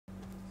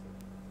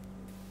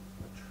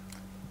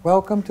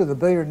Welcome to the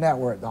Billiard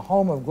Network, the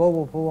home of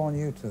global pool on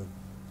YouTube.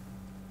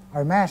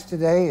 Our match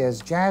today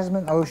is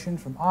Jasmin Ouschan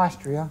from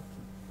Austria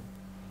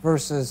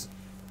versus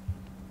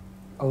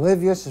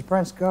Oliwia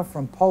Czyprynska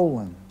from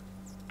Poland.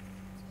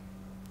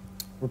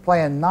 We're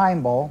playing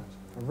 9-ball,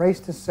 a race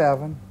to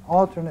 7,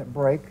 alternate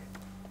break.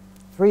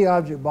 3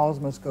 object balls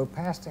must go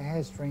past the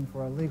head string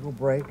for a legal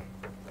break.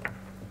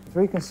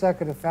 3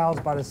 consecutive fouls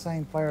by the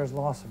same player is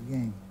loss of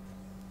game.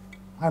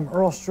 I'm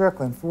Earl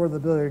Strickland for the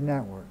Billiard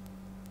Network.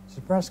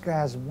 Czyprynska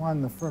has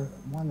won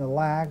the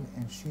lag,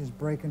 and she's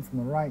breaking from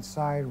the right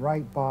side,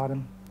 right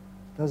bottom.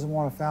 Doesn't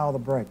want to foul the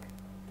break.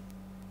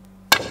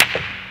 She's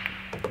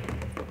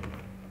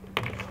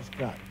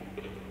got,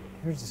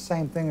 here's the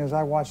same thing as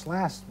I watched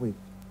last week.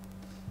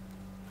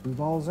 2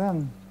 balls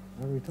in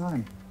every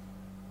time.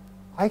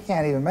 I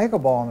can't even make a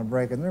ball on the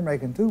break, and they're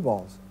making 2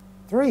 balls.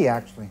 3,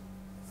 actually.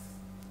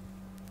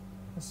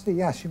 Let's see,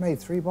 yeah, she made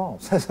 3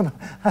 balls.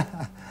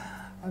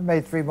 I've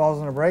made 3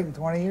 balls on a break in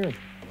 20 years.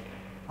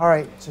 All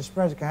right,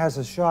 Czyprynska has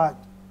a shot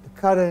to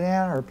cut it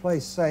in or play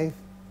safe.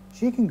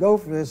 She can go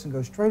for this and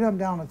go straight up and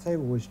down the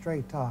table with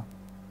straight top.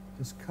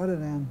 Just cut it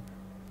in.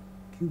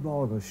 Cue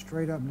ball goes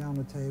straight up and down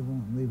the table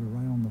and leave it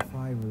right on the 5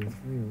 or the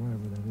 3 or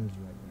whatever that is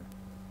right there.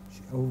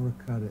 She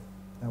overcut it.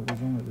 That was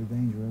only the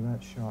danger of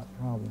that shot,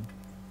 probably.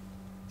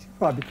 She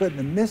probably couldn't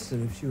have missed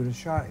it if she would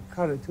have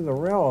cut it to the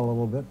rail a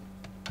little bit.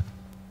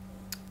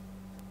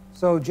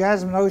 So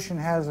Jasmin Ouschan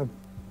has a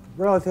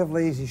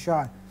relatively easy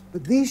shot.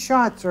 But these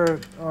shots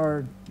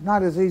are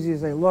not as easy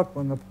as they look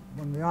when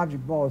the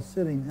object ball is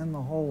sitting in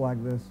the hole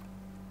like this.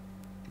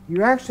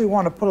 You actually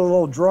want to put a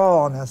little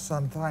draw on this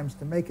sometimes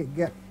to make it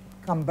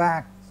come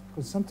back.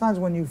 Because sometimes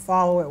when you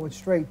follow it with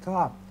straight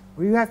top,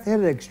 well, you have to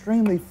hit it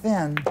extremely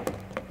thin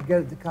to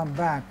get it to come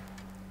back.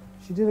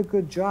 She did a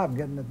good job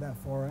getting it that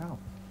far out.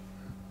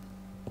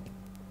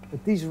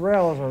 But these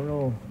rails are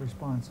real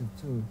responsive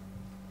too.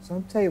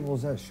 Some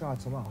tables that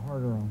shot's a lot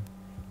harder on.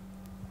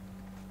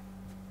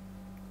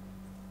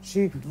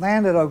 She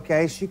landed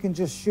okay. She can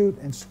just shoot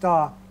and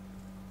stop.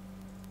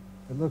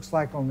 It looks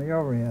like on the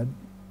overhead.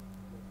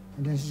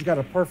 And then she's got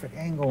a perfect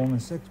angle on the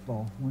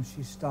 6-ball when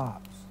she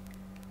stops.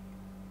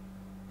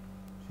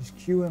 She's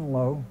cueing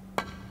low.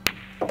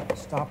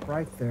 Stop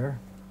right there.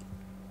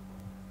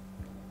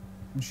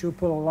 And she'll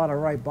put a lot of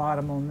right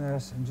bottom on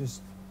this and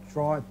just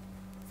draw it,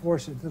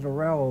 force it to the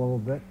rail a little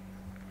bit.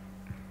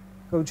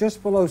 Go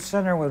just below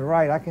center with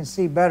right. I can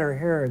see better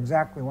here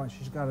exactly what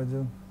she's got to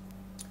do.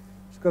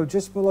 Go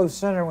just below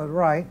center with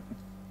right,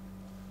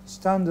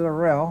 stun to the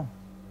rail,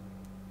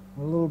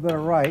 with a little bit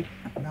of right,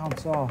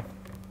 bounce off.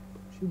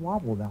 She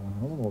wobbled that one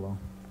a little though.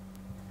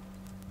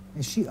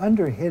 And she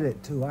underhit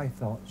it too, I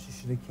thought. She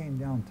should have came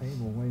down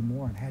table way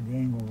more and had the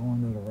angle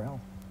going to the rail.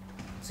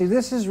 See,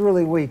 this is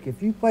really weak.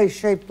 If you play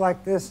shaped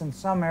like this in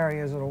some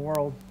areas of the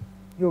world,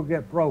 you'll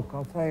get broke,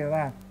 I'll tell you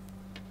that.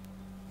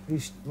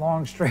 These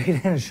long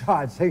straight-in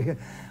shots where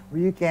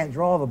you can't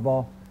draw the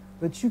ball.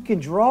 But you can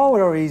draw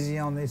real easy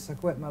on this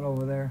equipment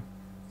over there.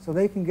 So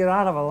they can get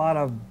out of a lot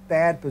of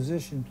bad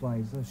position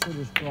plays. So she'll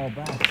just draw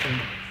back. So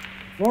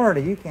Florida,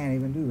 you can't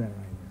even do that right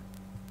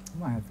there. You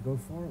might have to go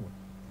forward.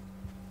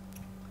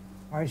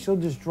 All right, she'll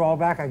just draw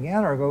back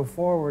again or go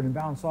forward and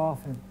bounce off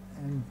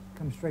and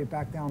come straight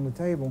back down the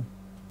table.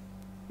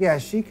 Yeah,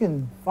 she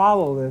can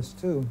follow this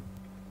too.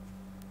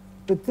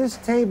 But this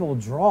table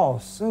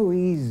draws so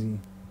easy.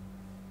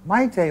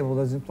 My table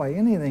doesn't play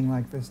anything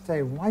like this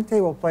table. My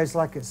table plays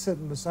like it's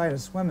sitting beside a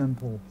swimming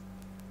pool.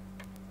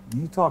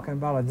 And you're talking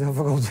about a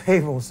difficult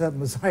table sitting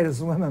beside a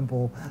swimming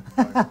pool.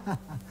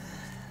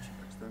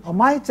 On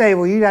my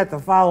table, you'd have to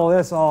follow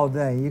this all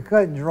day. You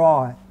couldn't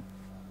draw it.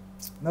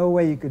 No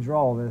way you could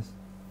draw this.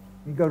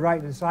 You'd go right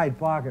in the side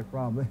pocket,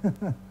 probably.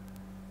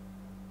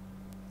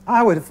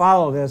 I would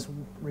follow this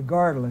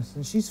regardless,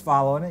 and she's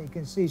following it. You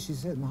can see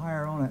she's hitting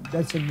higher on it.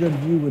 That's a good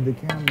view with the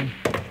camera.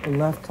 The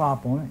left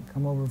top on it,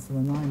 come over for the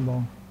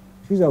 9-ball.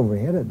 She's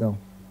overhit it though.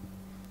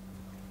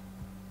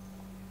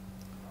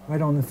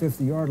 Right on the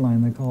 50-yard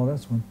line, they call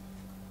this one.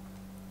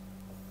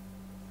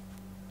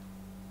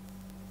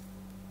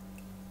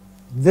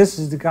 This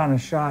is the kind of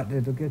shot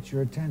that'll get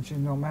your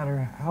attention no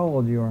matter how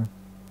old you are.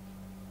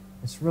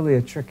 It's really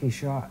a tricky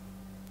shot.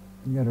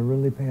 You got to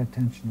really pay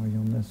attention or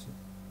you'll miss it.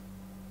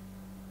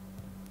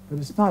 But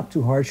it's not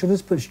too hard. She'll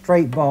just put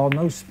straight ball,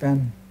 no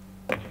spin.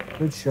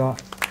 Good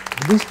shot.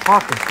 These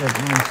pockets look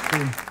nice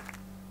too.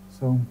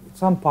 So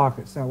some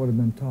pockets that would have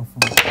been tough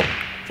on.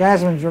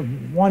 Jasmin's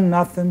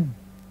 1-0.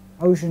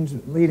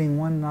 Ouschan's leading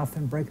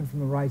 1-0, breaking from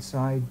the right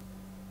side.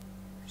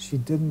 She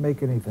didn't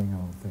make anything, I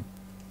don't think.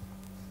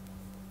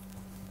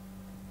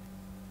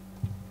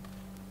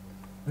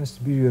 That's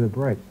the beauty of the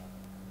break.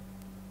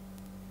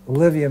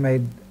 Oliwia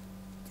made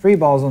 3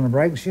 balls on the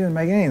break. She didn't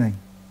make anything.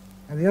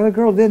 And the other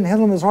girl didn't hit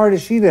them as hard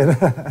as she did.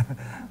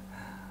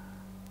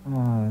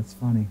 Oh, that's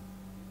funny.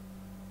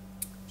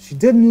 She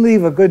didn't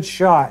leave a good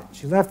shot.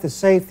 She left the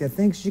safety. I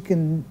think she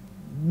can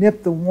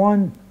nip the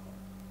 1,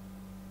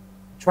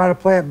 try to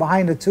play it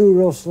behind the 2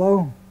 real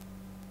slow.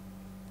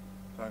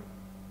 Time.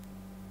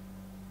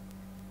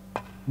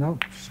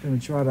 Nope, she's going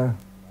to try to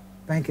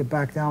bank it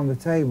back down the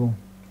table.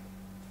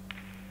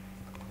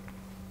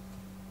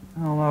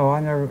 I don't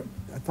know,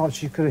 I thought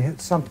she could have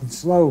hit something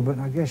slow, but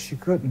I guess she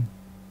couldn't.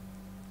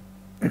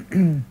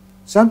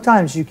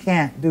 Sometimes you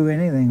can't do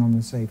anything on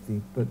the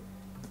safety, but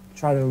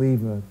try to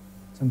leave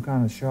some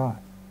kind of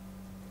shot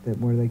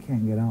where they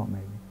can't get out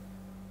maybe.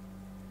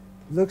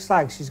 It looks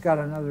like she's got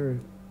another,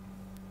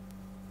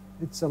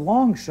 it's a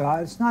long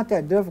shot, it's not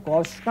that difficult.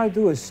 All she's got to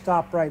do is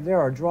stop right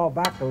there or draw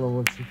back a little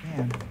if she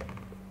can.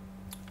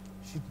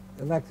 She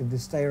elected to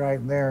stay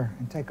right there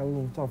and take a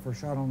little tougher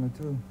shot on the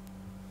two.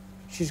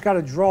 She's got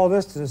to draw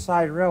this to the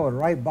side rail with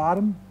right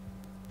bottom.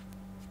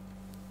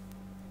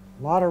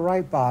 A lot of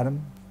right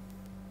bottom.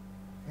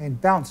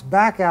 And bounce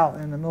back out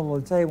in the middle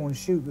of the table and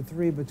shoot the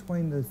 3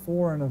 between the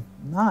 4 and the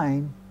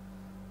 9.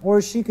 Or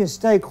she can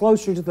stay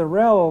closer to the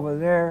rail over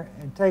there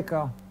and take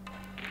a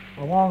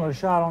longer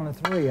shot on the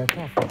 3, a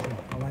tougher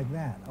shot, like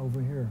that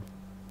over here.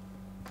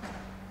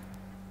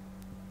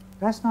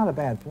 That's not a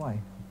bad play,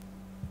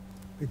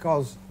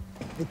 because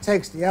it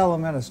takes the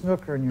element of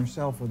snookering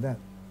yourself with that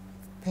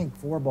pink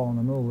 4-ball in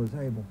the middle of the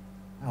table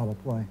out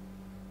of play.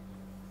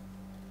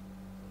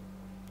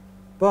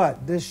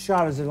 But this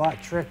shot is a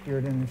lot trickier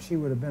than if she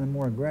would have been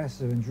more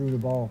aggressive and drew the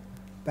ball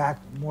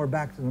more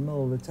back to the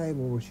middle of the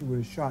table, where she would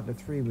have shot the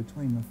 3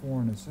 between the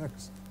 4 and the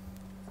 6.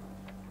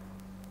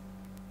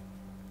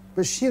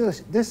 But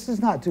this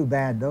is not too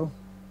bad though.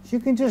 She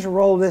can just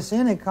roll this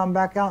in and come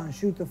back out and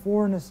shoot the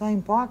 4 in the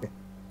same pocket.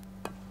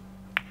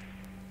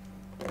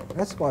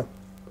 That's what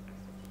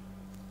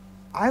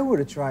I would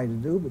have tried to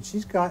do, but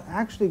she's going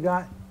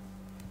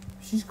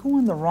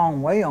the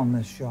wrong way on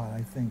this shot,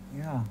 I think,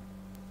 yeah.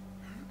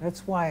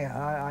 That's why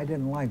I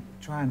didn't like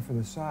trying for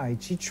the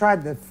side. She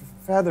tried to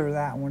feather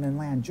that one and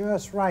land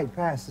just right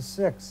past the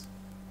 6.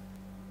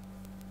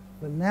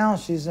 But now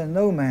she's in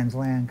no man's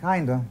land,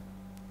 kinda.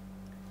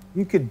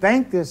 You could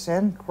bank this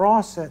in,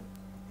 cross it,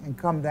 and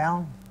come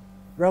down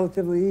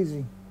relatively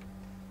easy.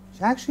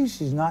 Actually,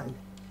 she's not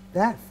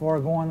that far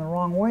going the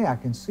wrong way. I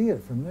can see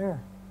it from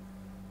there.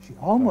 She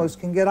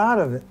almost can get out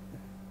of it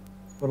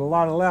with a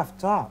lot of left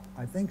top.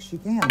 I think she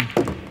can.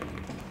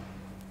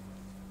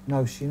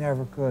 No, she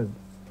never could.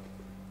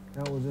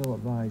 That was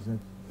ill-advised,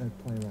 that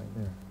play right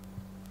there.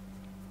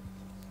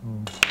 So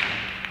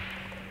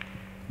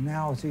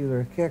now it's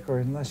either a kick or,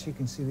 unless she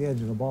can see the edge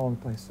of the ball, to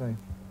play safe.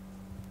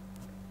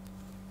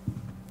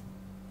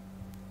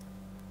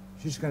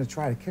 She's going to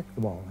try to kick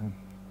the ball in.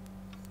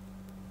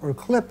 Or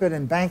clip it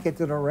and bank it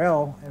to the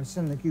rail and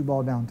send the cue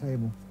ball down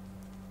table.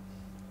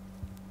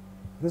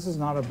 This is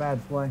not a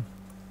bad play.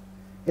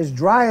 As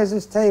dry as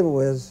this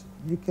table is,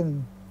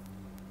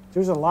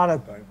 there's a lot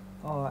of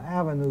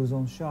avenues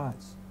on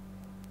shots.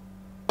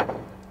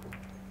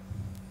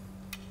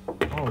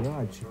 Oh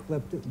God, she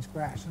flipped it and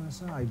scratched on the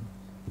side.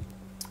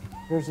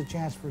 Here's a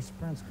chance for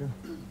Czyprynska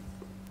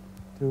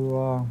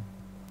to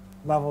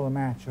level the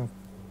matchup.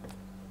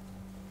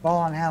 Ball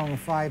on hand on the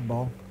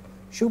 5-ball.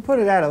 She'll put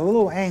it at a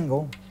little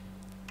angle,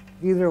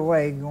 either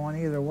way, going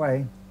either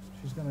way.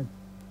 She's going to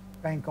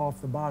bank off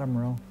the bottom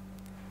rail.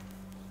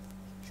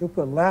 She'll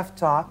put left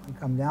top and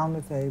come down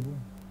the table.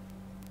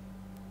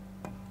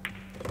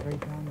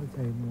 Straight down the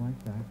table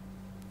like that.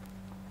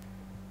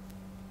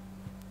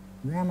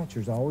 You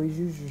amateurs always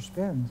use your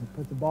spins and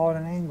put the ball at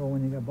an angle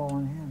when you got ball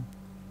in hand.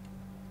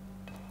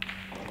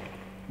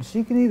 And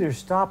she can either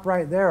stop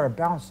right there or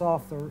bounce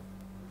off the...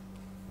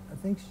 I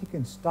think she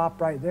can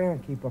stop right there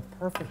and keep a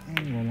perfect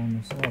angle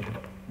on the serve.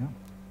 Yep.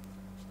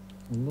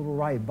 A little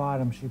right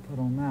bottom she put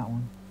on that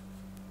one.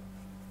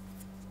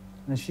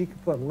 And she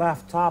could put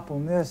left top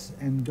on this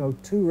and go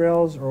 2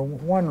 rails or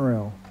 1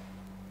 rail.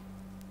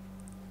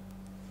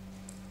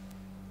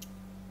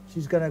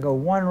 She's going to go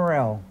 1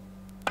 rail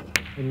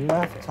with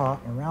left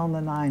top around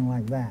the 9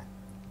 like that.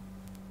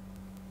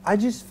 I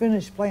just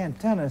finished playing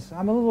tennis.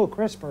 I'm a little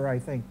crisper, I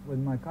think, with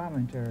my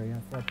commentary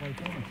after I play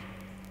tennis.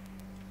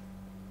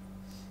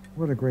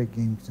 What a great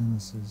game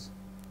tennis is.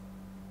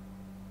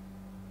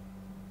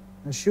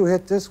 Now she'll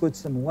hit this with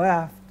some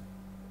left.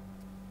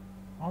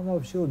 I don't know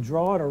if she'll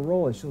draw it or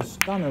roll it. She'll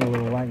stun it a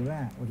little like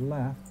that with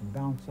left and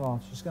bounce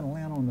off. She's going to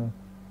land on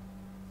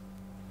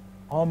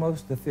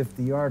almost the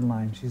 50-yard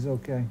line. She's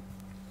okay.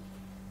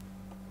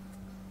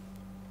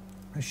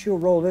 And she'll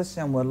roll this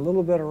in with a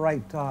little bit of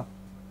right top.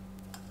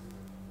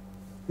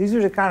 These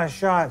are the kind of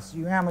shots,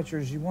 you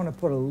amateurs, you want to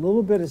put a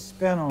little bit of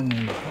spin on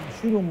these. Don't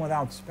shoot them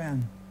without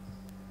spin.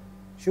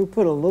 She'll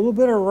put a little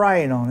bit of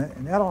right on it,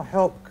 and that'll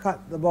help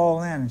cut the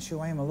ball in, and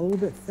she'll aim a little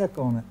bit thick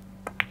on it,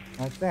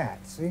 like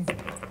that, see?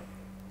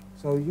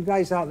 So you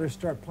guys out there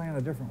start playing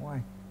a different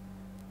way.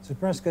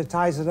 Czyprynska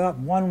ties it up,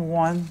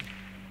 1-1.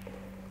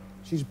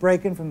 She's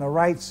breaking from the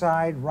right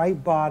side,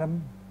 right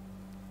bottom.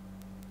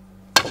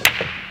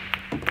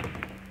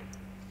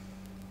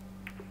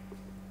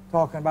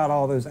 Talking about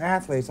all those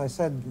athletes, I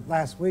said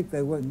last week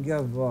they wouldn't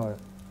tell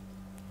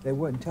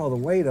the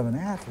weight of an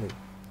athlete.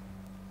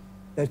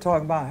 They're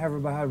talking about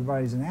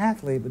everybody's an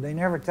athlete, but they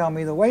never tell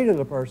me the weight of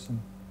the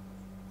person.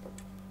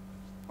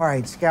 All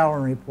right,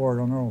 scouting report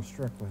on Earl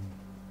Strickland.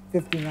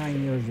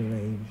 59 years of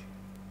age,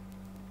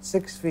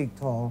 6 feet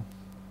tall,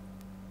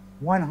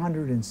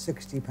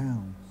 160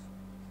 pounds.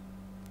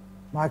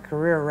 My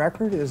career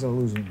record is a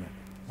losing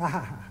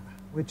record,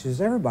 which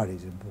is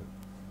everybody's in pool.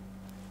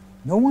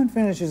 No one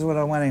finishes with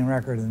a winning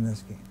record in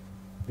this game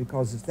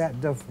because it's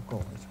that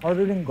difficult. It's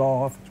harder than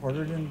golf, it's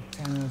harder than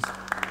tennis.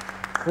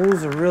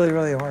 Pool's a really,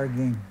 really hard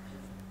game,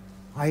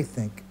 I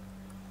think.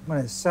 When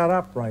it's set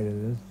up right, it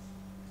is.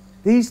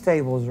 These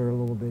tables are a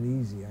little bit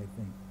easy, I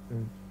think.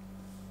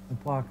 The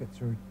pockets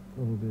are a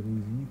little bit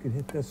easy. You could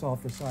hit this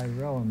off the side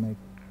rail and make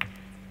it.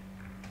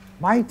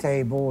 My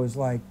table is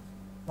like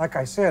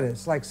I said,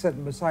 it's like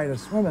sitting beside a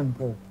swimming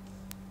pool.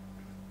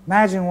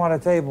 Imagine what a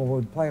table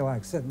would play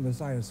like sitting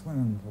beside a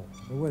swimming pool.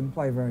 It wouldn't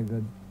play very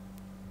good.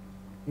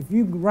 If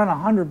you run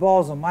 100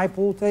 balls on my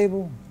pool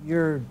table,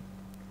 you're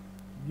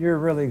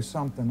really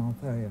something, I'll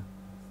tell you.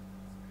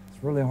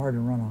 It's really hard to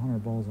run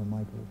 100 balls on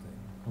my pool table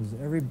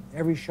because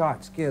every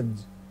shot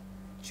skids.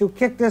 She'll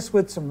kick this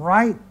with some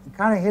right and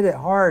kind of hit it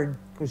hard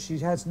because she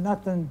has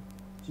nothing.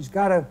 She's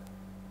got to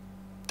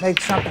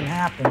make something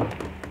happen.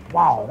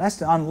 Wow, that's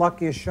the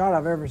unluckiest shot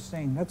I've ever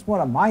seen. That's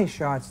one of my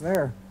shots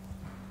there.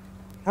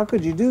 How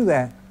could you do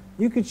that?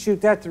 You could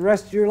shoot that the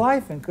rest of your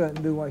life and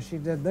couldn't do what she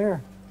did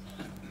there.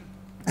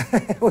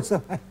 It was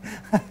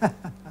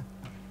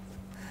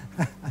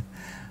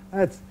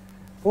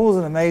pool's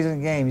an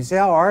amazing game. You see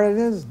how hard it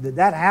is? Did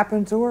that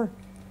happen to her?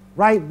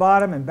 Right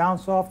bottom and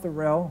bounce off the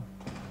rail.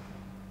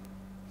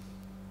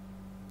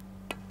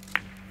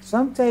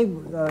 Some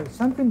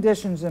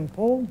conditions in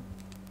pool,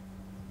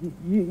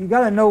 you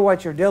got to know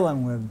what you're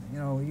dealing with. You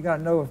know, you got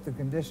to know if the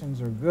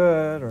conditions are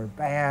good or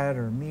bad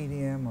or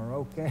medium or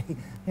okay.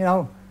 You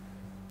know,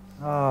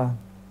 a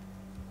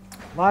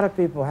lot of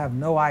people have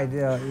no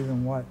idea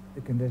even what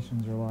the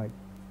conditions are like.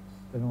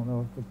 They don't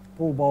know if the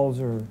pool balls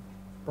are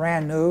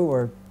brand new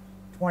or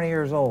 20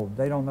 years old.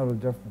 They don't know the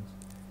difference.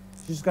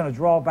 She's just going to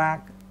draw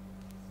back,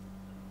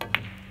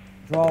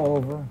 draw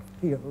over,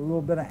 a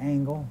little bit of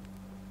angle.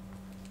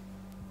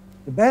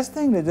 The best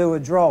thing to do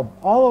is draw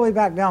all the way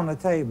back down the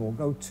table.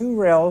 Go 2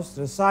 rails to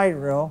the side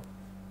rail,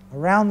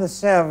 around the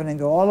 7, and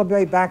go all the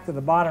way back to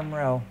the bottom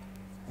rail,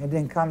 and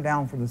then come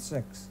down for the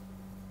 6.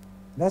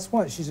 That's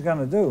what she's going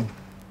to do,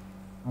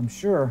 I'm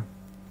sure.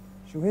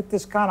 She'll hit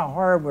this kind of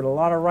hard with a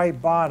lot of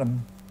right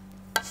bottom,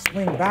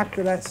 swing back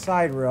to that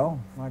side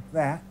rail, like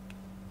that,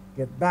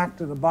 get back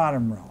to the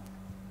bottom rail.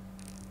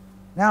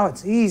 Now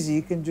it's easy,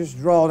 you can just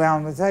draw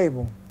down the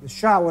table. The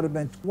shot would have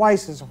been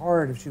twice as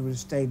hard if she would have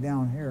stayed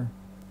down here.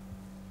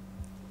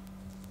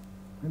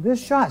 And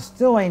this shot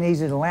still ain't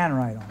easy to land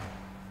right on,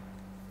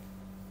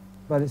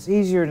 but it's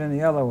easier than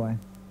the other way.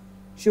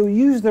 She'll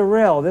use the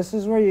rail. This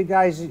is where you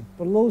guys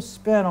put a little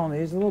spin on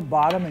these, a little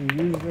bottom, and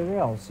use the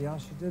rail. See how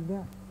she did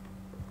that?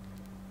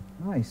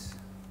 Nice.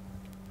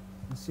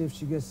 Let's see if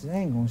she gets the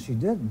angle, and she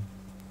didn't.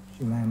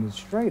 She landed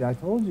straight. I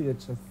told you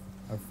it's a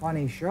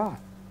funny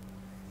shot.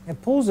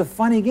 And pool's a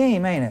funny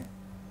game, ain't it?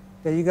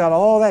 That you got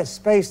all that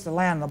space to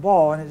land the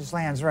ball, and it just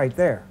lands right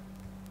there.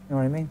 You know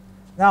what I mean?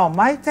 Now, on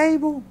my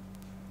table,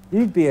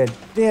 you'd be a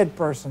dead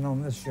person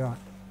on this shot.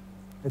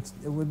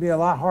 It would be a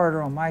lot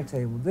harder on my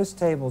table. This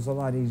table's a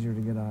lot easier to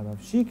get out of.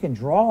 She can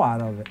draw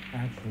out of it,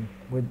 actually,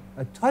 with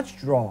a touch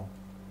draw.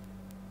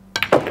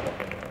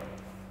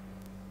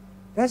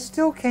 That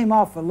still came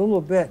off a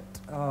little bit,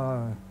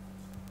 a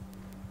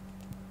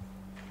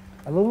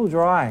little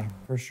dry,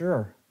 for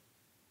sure.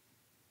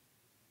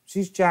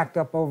 She's jacked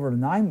up over the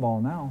 9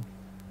 ball now.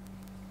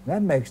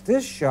 That makes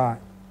this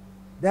shot,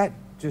 that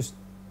just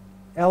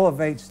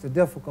elevates the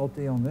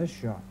difficulty on this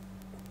shot.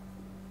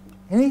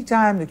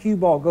 Anytime the cue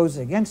ball goes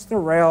against the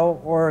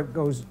rail or it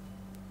goes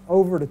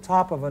over the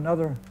top of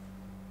another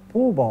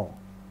pool ball,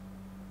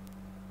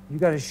 you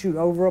got to shoot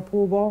over a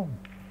pool ball,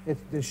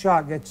 the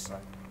shot gets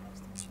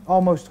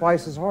almost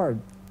twice as hard,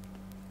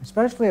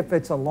 especially if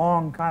it's a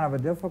long, kind of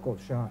a difficult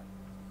shot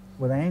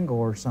with angle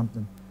or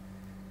something.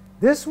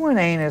 This one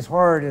ain't as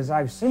hard as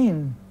I've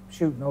seen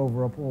shooting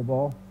over a pool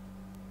ball.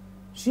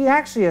 She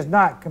actually is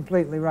not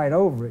completely right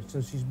over it,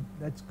 so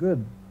that's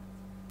good.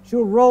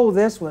 She'll roll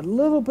this with a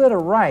little bit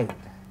of right.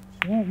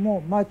 She won't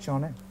want much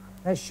on it.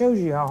 That shows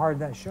you how hard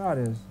that shot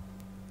is.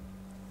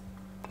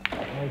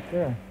 Right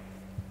there.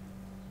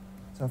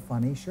 It's a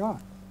funny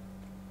shot.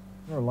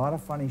 There are a lot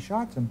of funny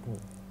shots in pool.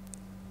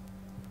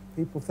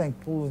 People think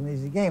pool is an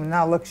easy game.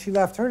 Now look, she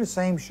left her the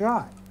same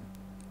shot.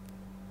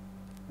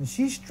 And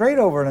she's straight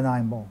over the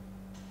 9 ball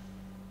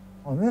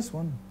on this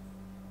one.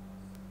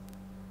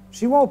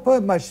 She won't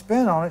put much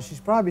spin on it. She's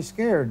probably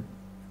scared.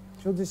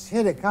 She'll just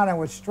hit it kind of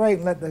with straight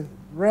and let the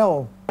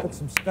rail put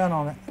some spin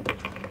on it.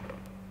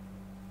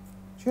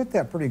 She hit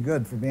that pretty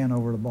good for being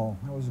over the ball.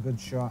 That was a good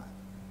shot.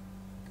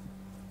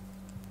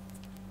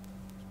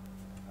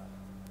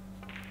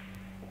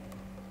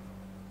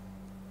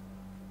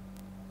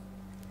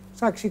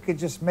 Looks like she could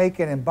just make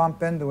it and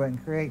bump into it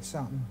and create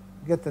something.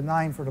 Get the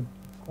 9 for the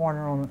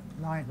corner on the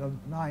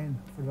 9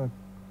 for the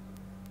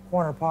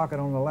corner pocket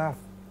on the left.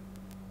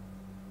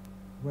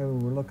 The way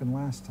we were looking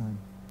last time.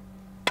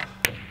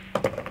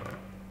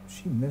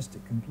 She missed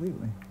it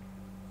completely.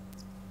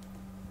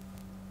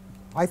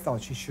 I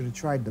thought she should have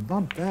tried to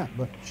bump that,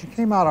 but she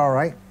came out all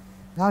right.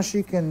 Now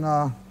she can,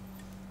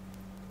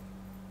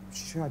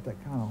 she shot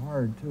that kind of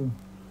hard too.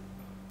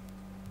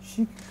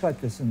 She can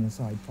cut this in the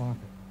side pocket.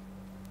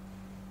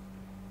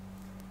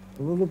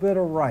 A little bit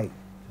of right.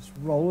 Just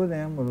roll it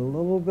in with a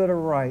little bit of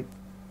right.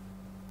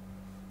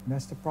 And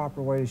that's the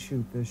proper way to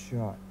shoot this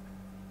shot.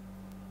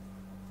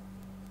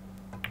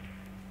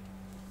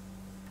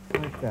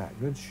 Like that.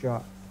 Good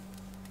shot.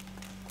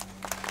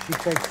 She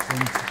takes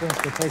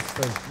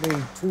the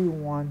lead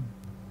 2-1.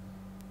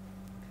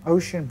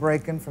 Ouschan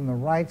breaking from the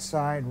right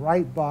side,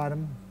 right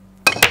bottom.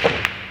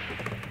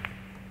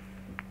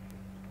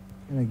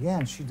 And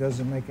again, she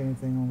doesn't make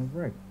anything on the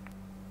break.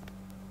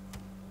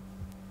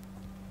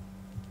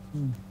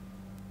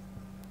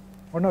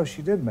 Oh no,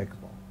 she did make a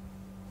ball.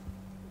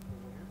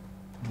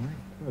 All right,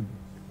 good.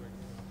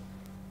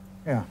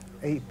 Yeah,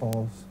 8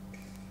 balls.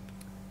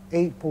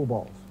 8 pool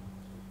balls.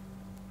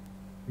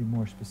 Be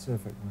more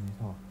specific when you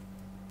talk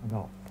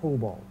about pool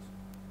balls.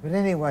 But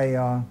anyway,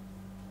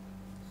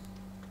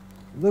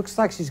 looks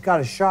like she's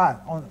got a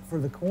shot on for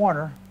the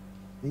corner.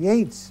 The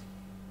 8's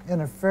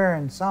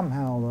interfering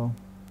somehow though.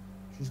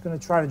 She's going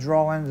to try to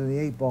draw into the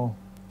 8 ball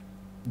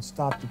and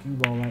stop the cue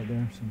ball right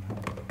there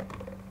somehow.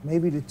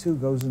 Maybe the 2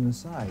 goes in the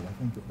side. I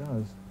think it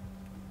does.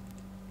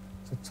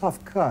 It's a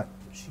tough cut.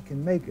 She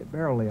can make it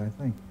barely, I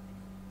think.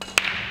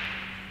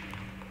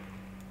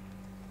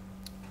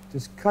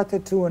 Just cut the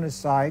 2 in the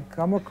side,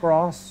 come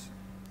across,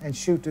 and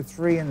shoot the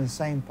 3 in the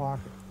same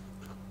pocket.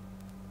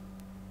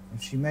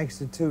 If she makes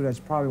the 2, that's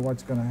probably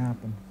what's going to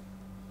happen.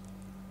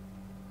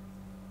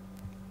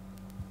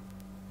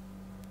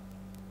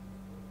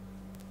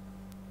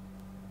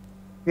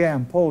 Yeah,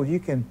 and Paul, you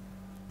can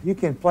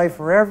play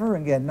forever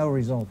and get no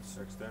results.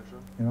 Extension.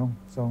 You know,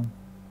 so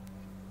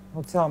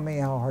don't tell me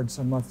how hard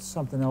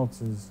something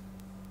else is.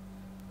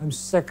 I'm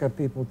sick of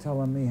people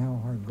telling me how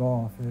hard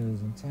golf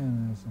is and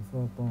tennis and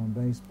football and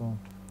baseball.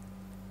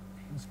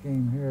 This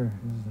game here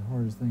is the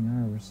hardest thing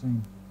I've ever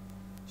seen.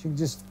 She can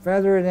just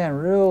feather it in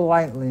real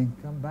lightly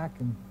and come back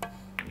and,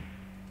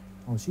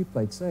 oh, she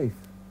played safe.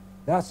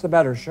 That's the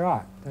better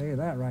shot, I'll tell you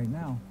that right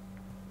now.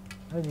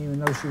 I didn't even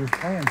know she was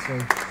playing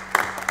safe.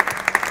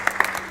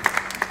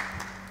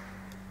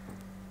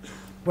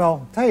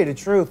 Well, tell you the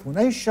truth, when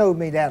they showed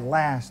me that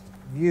last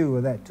view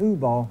of that 2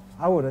 ball,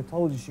 I would have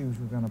told you she was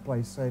going to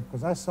play safe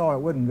because I saw it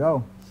wouldn't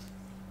go.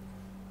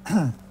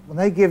 When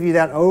they give you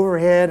that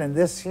overhead and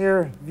this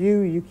here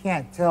view, you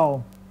can't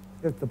tell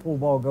if the pool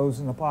ball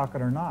goes in the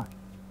pocket or not.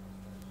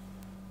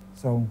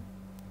 So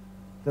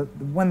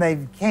when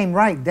they came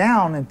right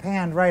down and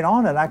panned right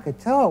on it, I could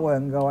tell it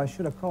wouldn't go. I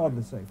should have called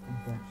the safety.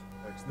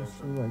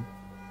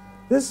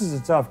 This is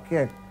a tough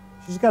kick.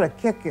 She's got to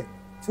kick it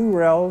 2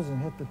 rails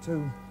and hit the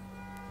 2.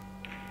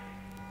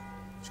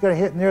 She's got to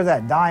hit near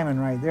that diamond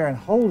right there and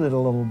hold it a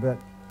little bit.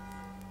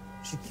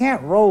 She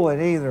can't roll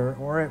it either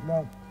or it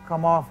won't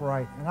come off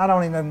right. And I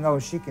don't even know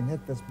if she can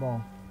hit this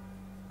ball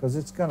because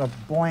it's going to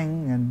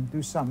boing and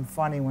do something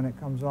funny when it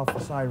comes off the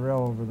side rail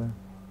over there.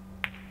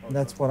 And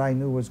that's what I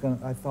knew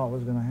I thought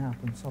was going to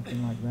happen,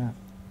 something like that.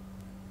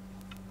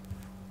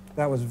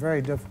 That was a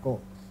very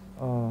difficult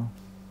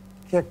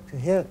kick to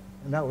hit,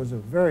 and that was a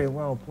very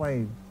well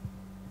played,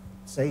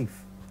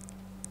 safe.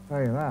 I'll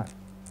tell you that.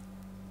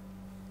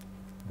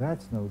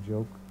 That's no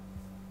joke.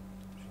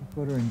 She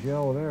put her in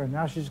jail there.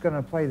 Now she's going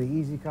to play the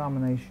easy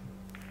combination.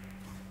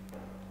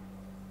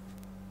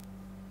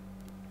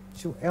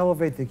 She'll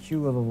elevate the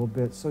cue a little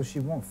bit so she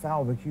won't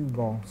foul the cue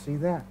ball. See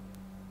that?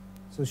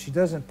 So she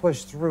doesn't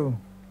push through.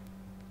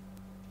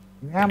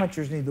 You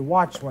amateurs need to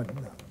watch when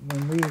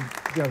we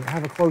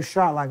have a close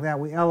shot like that,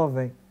 we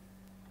elevate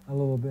a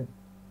little bit.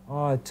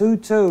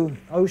 2-2,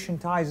 Ouschan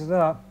ties it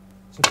up.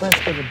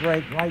 Czyprynska to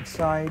break, right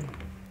side.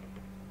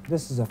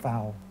 This is a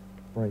foul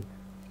break.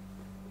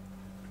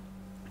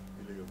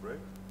 Illegal break?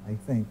 I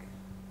think.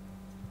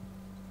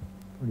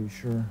 Pretty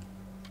sure.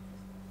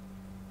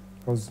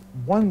 Because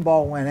 1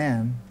 ball went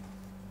in,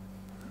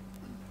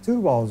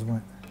 2 balls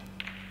went.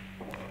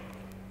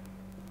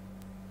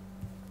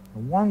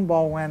 1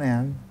 ball went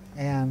in,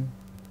 and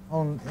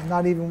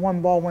not even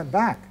 1 ball went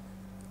back.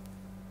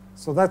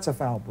 So that's a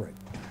foul break.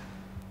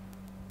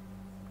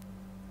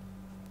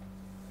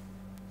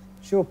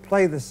 She'll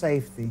play the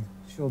safety.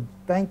 She'll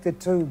bank the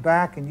 2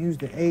 back and use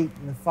the 8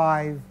 and the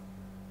 5.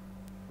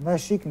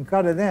 Unless she can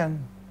cut it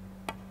in.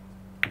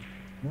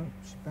 Nope,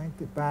 she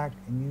banked it back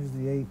and used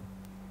the 8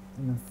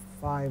 and the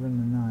 5 and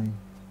the 9.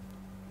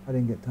 I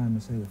didn't get time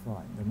to say the 5,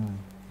 the 9.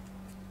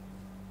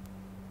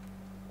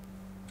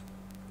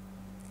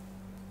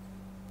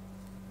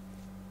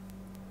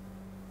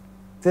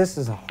 This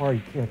is a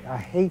hard kick. I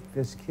hate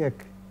this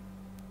kick.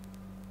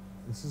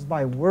 This is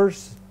my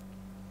worst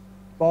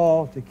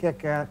ball to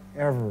kick at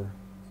ever.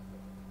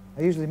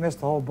 I usually miss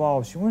the whole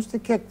ball. If she wants to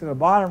kick to the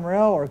bottom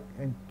rail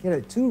and hit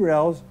it 2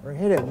 rails or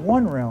hit it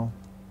 1 rail,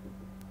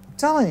 I'm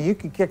telling you, you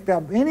can kick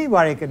that.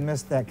 Anybody can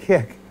miss that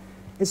kick.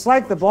 It's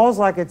like the ball's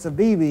like it's a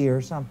BB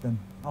or something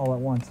all at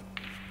once.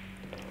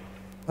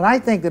 But I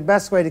think the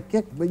best way to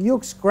kick, but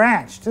you'll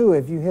scratch too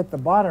if you hit the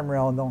bottom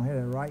rail and don't hit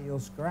it right, you'll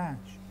scratch.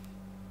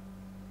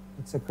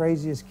 It's the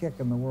craziest kick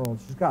in the world.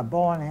 She's got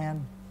ball in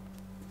hand.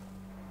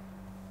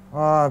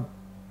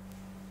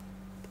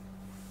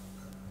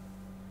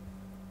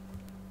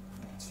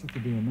 She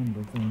could do a number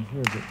of things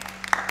here, but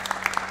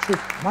she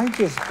might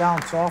just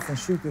bounce off and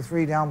shoot the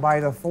 3 down by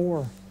the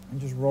 4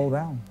 and just roll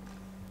down.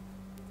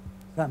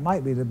 That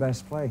might be the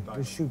best play.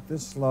 Just shoot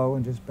this slow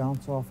and just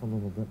bounce off a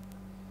little bit.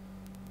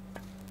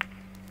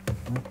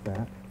 Like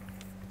that.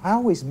 I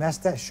always mess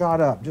that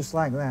shot up just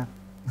like that.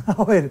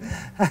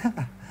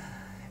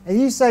 And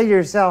you say to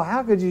yourself,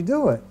 how could you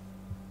do it?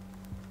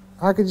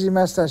 How could you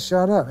mess that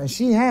shot up? And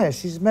she has.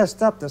 She's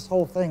messed up this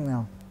whole thing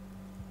now.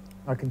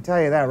 I can tell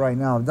you that right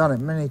now. I've done it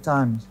many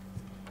times.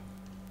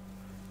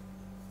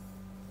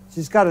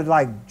 She's got to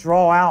like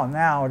draw out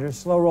now or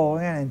just slow roll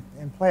in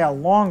and play a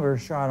longer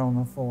shot on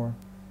the 4,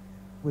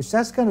 which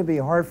that's going to be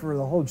hard for her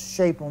to hold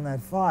shape on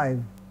that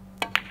 5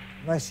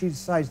 unless she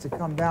decides to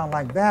come down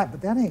like that,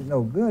 but that ain't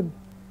no good.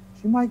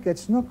 She might get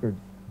snookered.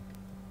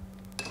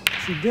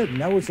 She didn't.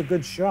 That was a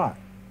good shot.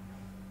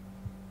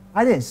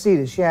 I didn't see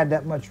that she had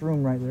that much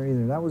room right there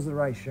either. That was the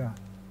right shot.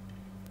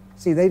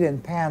 See, they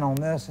didn't pan on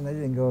this and they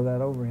didn't go that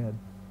overhead.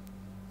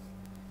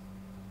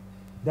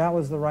 That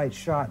was the right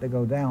shot to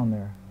go down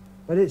there.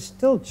 But it's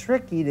still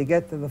tricky to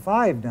get to the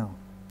 5 now.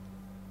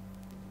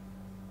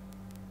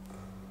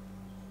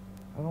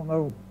 I don't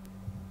know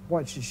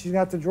what she's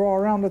got to draw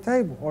around the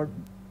table or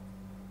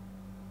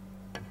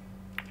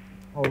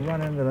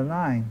run into the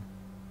 9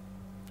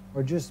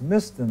 or just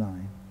miss the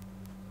 9.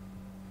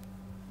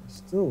 It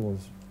still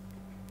was.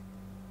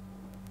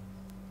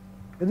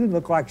 It didn't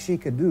look like she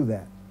could do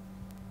that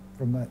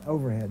from that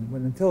overhead.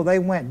 But until they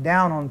went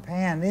down on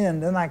pan in,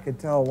 then I could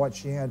tell what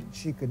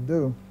she could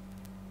do.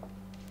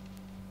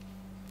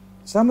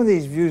 Some of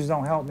these views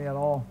don't help me at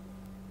all.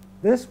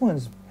 This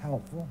one's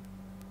helpful.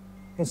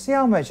 You can see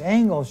how much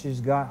angle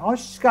she's got. All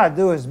she's got to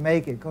do is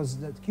make it because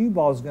the cue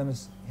ball is going to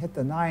hit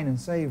the 9 and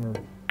save her.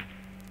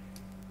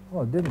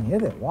 Oh, it didn't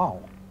hit it.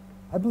 Wow.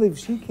 I believe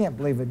she can't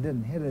believe it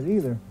didn't hit it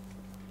either.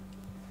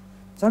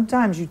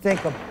 Sometimes you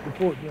think the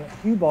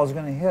cue ball is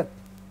going to hit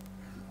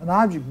an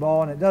object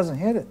ball and it doesn't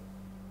hit it.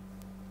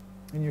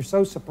 And you're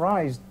so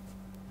surprised.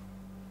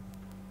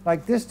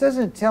 Like this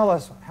doesn't tell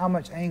us how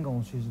much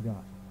angle she's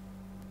got.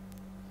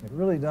 It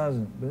really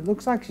doesn't. But it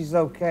looks like she's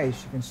okay.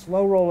 She can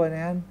slow roll it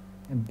in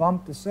and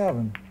bump the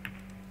 7.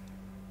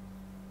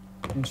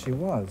 And she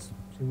was.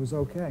 She was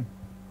okay.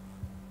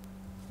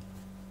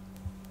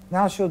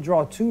 Now she'll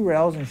draw 2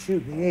 rails and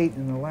shoot the 8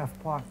 in the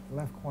left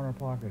corner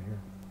pocket here.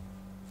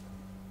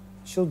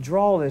 She'll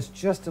draw this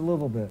just a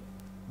little bit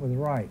with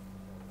right.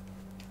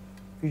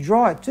 If you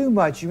draw it too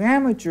much, you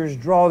amateurs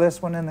draw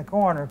this one in the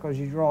corner because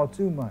you draw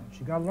too much.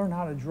 You got to learn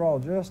how to draw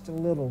just a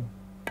little.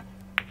 Oh,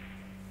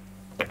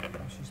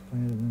 she's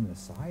playing it in the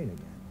side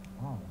again.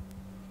 Wow.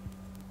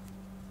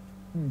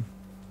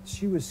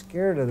 She was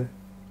scared of it.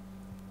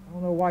 I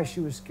don't know why she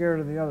was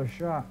scared of the other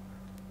shot.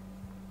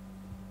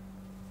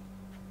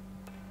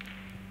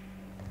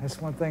 That's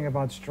one thing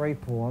about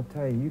straight pool. I'll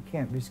tell you, you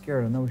can't be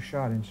scared of no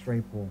shot in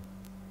straight pool.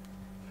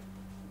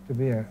 To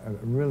be a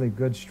really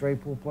good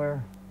straight pool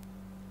player,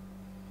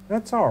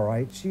 that's all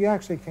right. She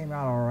actually came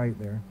out all right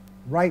there.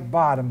 Right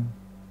bottom,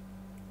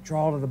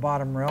 draw to the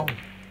bottom rail.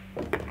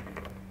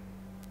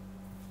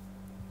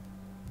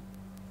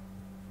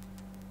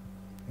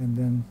 And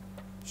then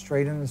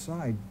straight in the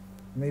side.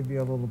 Maybe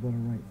a little bit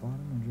of right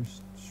bottom or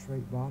just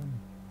straight bottom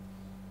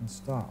and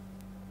stop.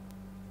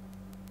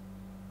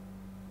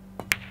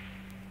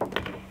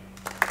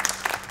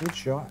 Good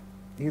shot.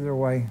 Either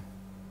way.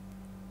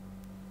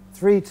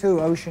 3-2,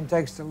 Ouschan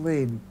takes the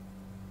lead.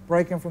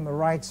 Breaking from the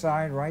right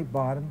side, right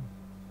bottom.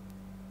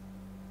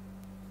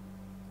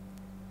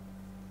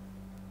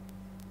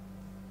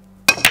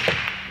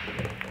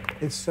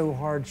 It's so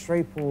hard.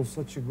 Straight pool is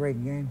such a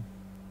great game.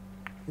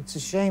 It's a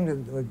shame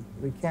that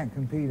we can't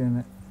compete in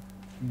it.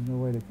 There's no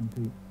way to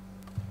compete.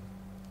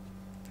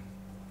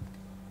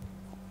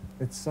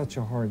 It's such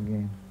a hard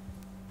game.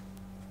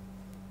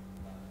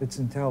 It's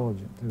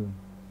intelligent, too.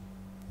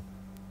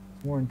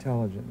 It's more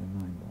intelligent than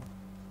 9-ball.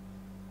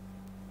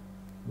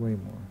 Way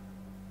more.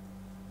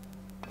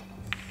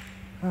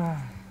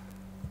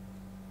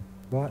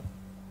 But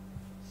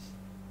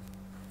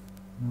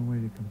no way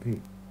to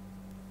compete.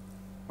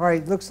 All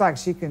right, looks like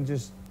she can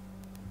just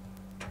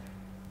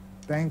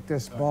bank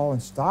this ball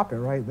and stop it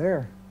right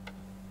there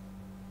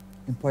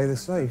and play the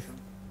safe.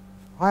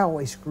 I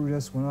always screw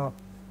this one up.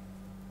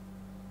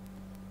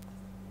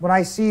 When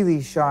I see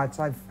these shots,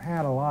 I've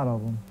had a lot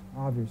of them.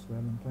 Obviously,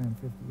 I've been playing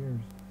 50 years.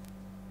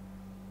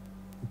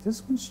 But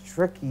this one's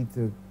tricky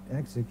to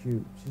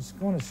execute. She's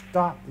going to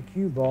stop the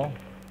cue ball.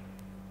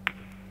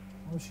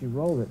 Oh, she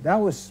rolled it. That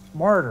was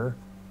smarter.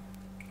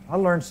 I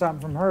learned something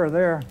from her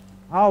there.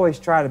 I always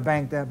try to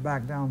bank that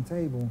back down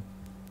table.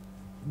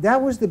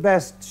 That was the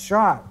best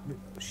shot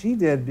she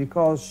did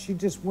because she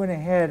just went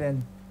ahead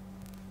and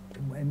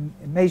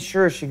made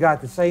sure she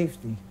got the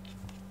safety.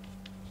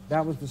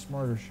 That was the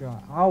smarter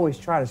shot. I always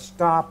try to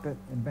stop it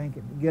and bank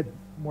it, get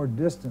more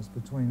distance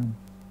between them.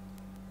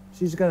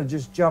 She's going to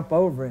just jump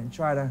over it and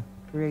try to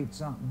create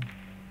something.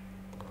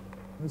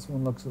 This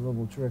one looks a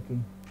little tricky.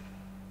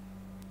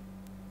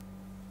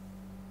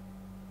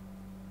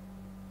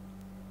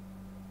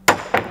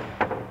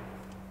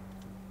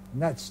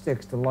 And that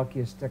stick's the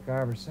luckiest stick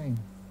I ever seen.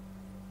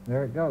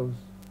 There it goes.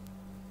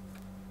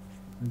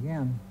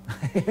 Again.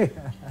 I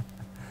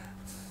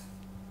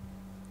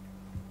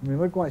mean,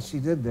 look what she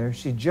did there.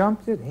 She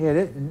jumped it, hit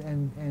it,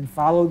 and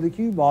followed the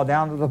cue ball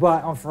down to the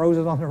bottom, froze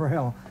it on the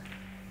rail.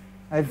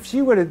 If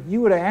you would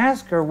have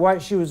asked her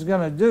what she was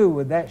going to do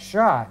with that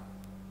shot,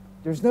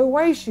 there's no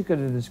way she could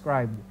have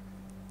described it.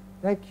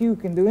 That cue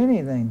can do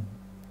anything,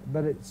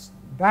 but it's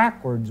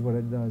backwards what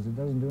it does. It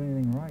doesn't do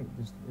anything right.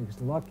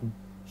 It's lucky.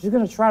 She's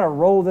going to try to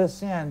roll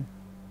this in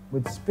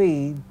with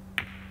speed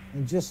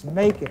and just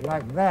make it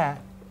like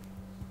that.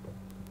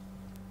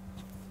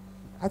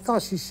 I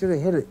thought she should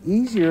have hit it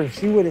easier. If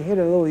she would have hit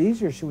it a little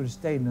easier, she would have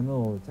stayed in the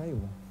middle of the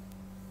table.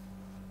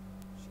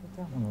 She hit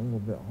that one a little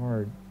bit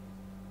hard.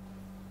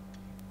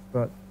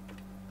 But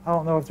I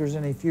don't know if there's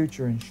any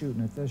future in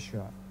shooting at this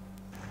shot.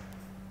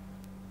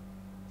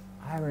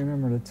 I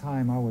remember the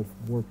time I would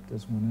work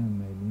this one in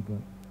maybe,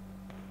 but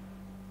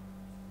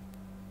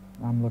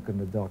I'm looking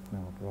to duck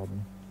now probably.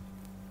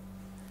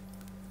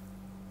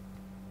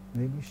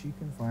 Maybe she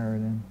can fire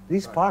it in.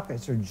 These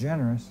pockets are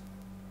generous.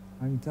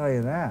 I can tell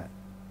you that.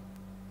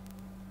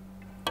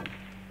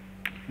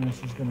 And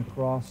she's going to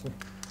cross it.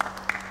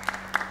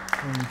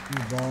 Send the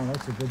cue ball.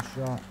 That's a good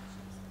shot.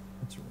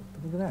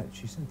 Look at that.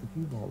 She sent the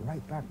cue ball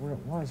right back where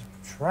it was.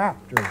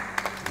 Trapped her.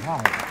 Wow.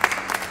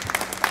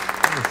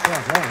 What a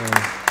shot that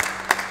was.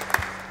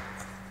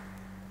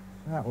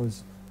 That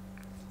was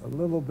a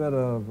little bit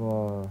of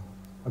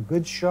a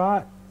good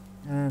shot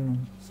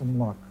and some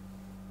luck,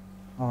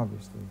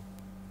 obviously.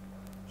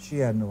 She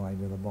had no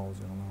idea the ball was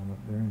going to land up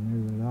there, and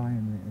neither did I,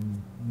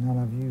 and none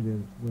of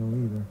you will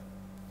either.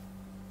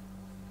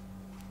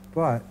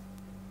 But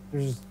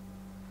there's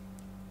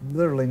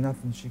literally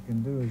nothing she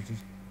can do. Is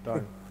just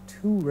pick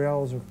two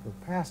rails or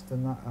past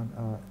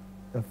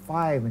the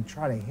 5 and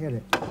try to hit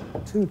it.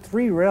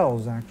 3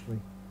 rails actually,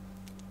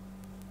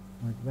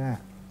 like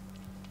that.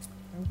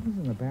 That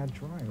wasn't a bad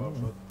try.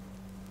 Really.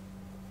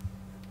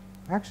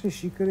 Actually,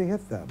 she could have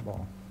hit that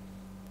ball.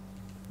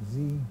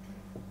 Z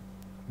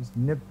just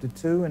nipped the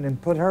 2 and then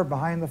put her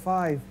behind the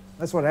 5.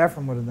 That's what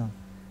Ephraim would have done.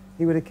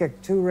 He would have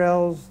kicked 2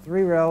 rails,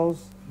 3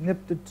 rails,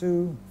 nipped the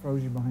 2,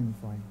 froze you behind the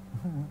 5.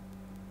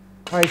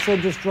 All right, she'll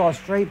just draw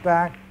straight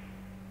back.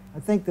 I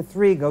think the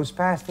 3 goes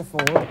past the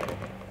 4.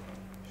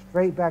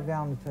 Straight back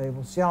down the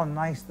table. See how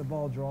nice the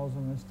ball draws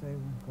on this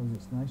table? Because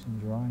it's nice and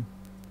dry.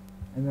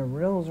 And the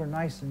rails are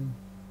nice and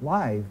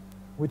live,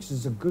 which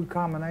is a good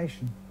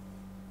combination.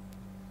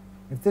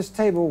 If this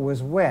table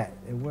was wet,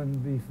 it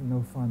wouldn't be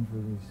no fun for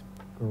these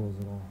girls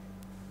at all.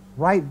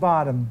 Right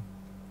bottom,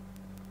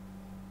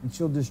 and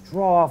she'll just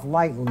draw off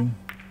lightly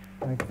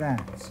like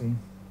that, see?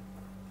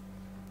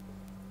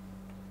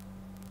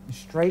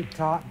 Straight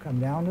top, come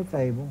down the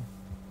table.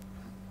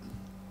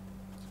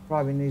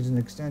 Probably needs an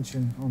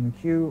extension on the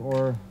cue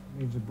or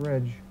needs a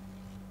bridge.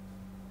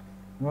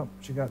 Well,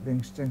 she got the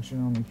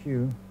extension on the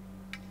cue.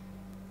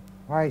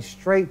 All right,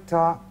 straight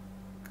top,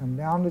 come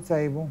down the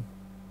table.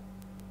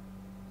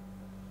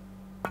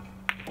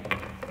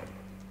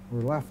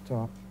 Or left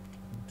top,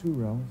 2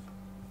 rails,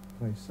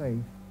 play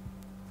safe.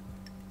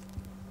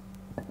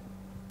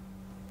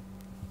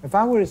 If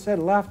I would have said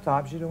left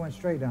top, she'd have went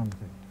straight down the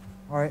table.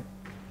 All right.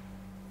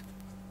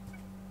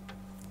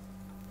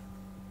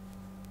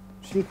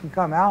 She can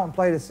come out and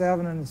play the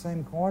 7 in the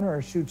same corner,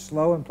 or shoot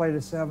slow and play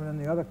the 7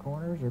 in the other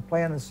corners, or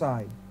play on the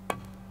side. All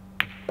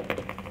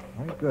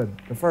right, good.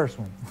 The first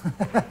one.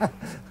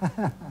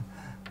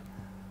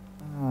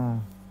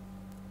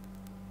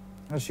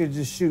 Now she'd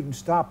just shoot and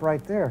stop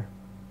right there.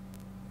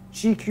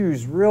 She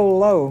cues real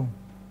low.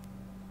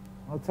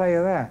 I'll tell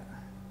you that.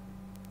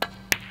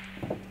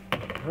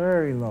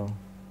 Very low.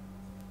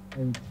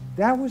 And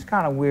that was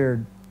kind of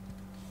weird,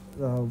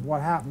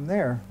 what happened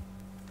there.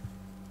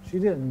 She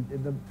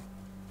didn't.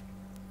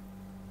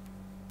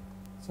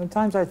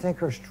 Sometimes I think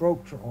her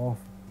strokes are off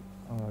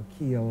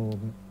key a little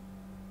bit.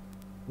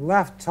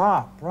 Left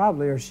top,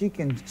 probably, or she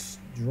can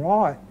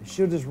draw it.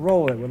 She'll just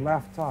roll it with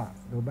left top.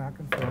 Go back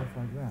and forth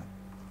like that.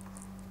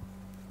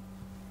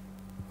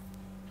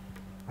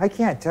 I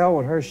can't tell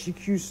with her. She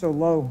cues so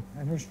low,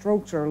 and her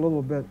strokes are a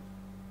little bit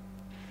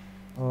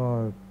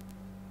strong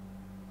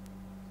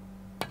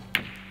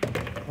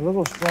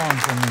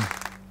for me.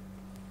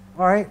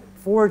 All right,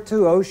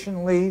 4-2,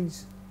 Ouschan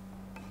leads.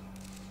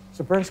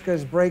 Czyprynska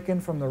is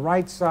breaking from the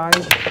right side.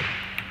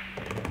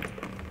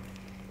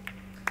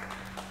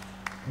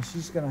 And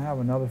she's going to have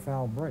another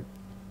foul break.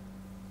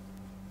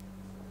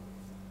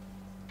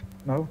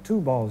 No,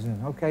 2 balls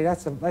in. Okay,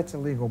 that's a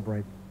legal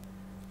break.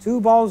 2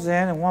 balls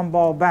in and 1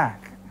 ball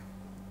back.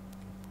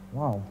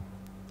 Wow.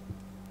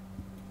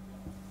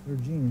 They're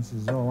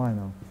geniuses, is all I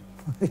know.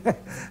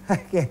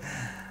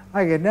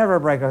 I could never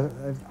break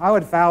I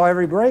would foul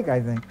every break,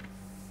 I think.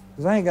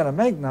 Because I ain't going to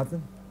make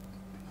nothing.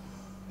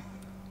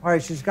 All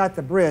right, she's got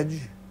the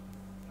bridge.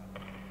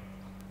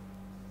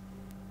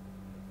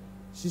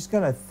 She's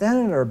going to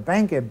thin it or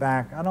bank it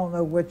back. I don't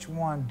know which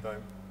one.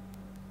 Time.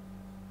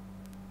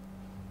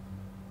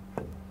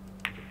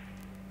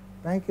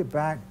 Bank it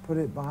back, put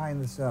it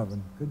behind the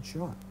 7. Good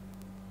shot.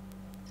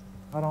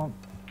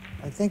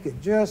 I think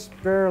it just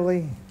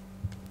barely,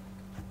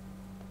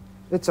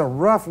 it's a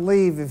rough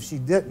leave if she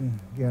didn't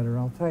get her,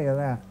 I'll tell you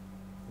that.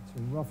 It's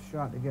a rough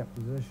shot to get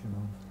position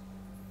on.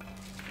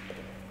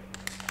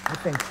 I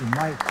think she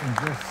might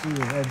can just see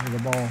the edge of the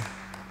ball.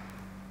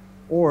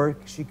 Or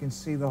she can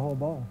see the whole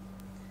ball.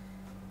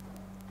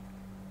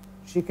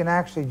 She can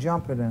actually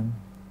jump it in.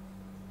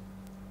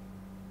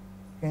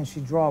 Can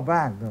she draw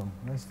back, though?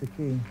 That's the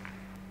key.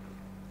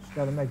 She's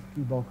got to make the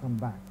cue ball come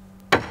back.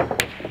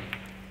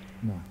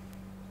 No.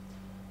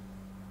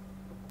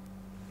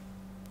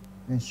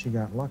 And she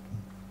got lucky.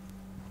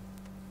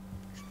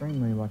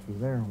 Extremely lucky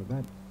there with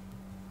that.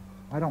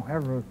 I don't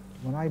ever,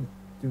 when I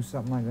do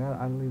something like that,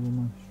 I leave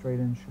them a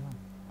straight-in shot.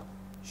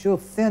 She'll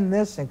thin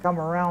this and come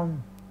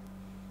around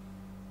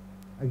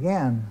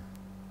again.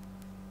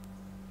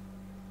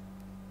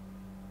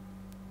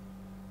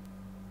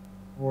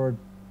 Or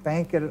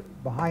bank it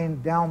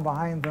down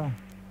behind the,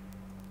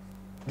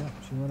 yep,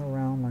 she went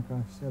around like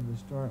I said to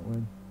start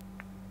with.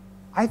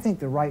 I think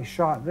the right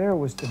shot there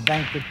was to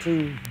bank the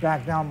 2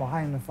 back down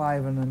behind the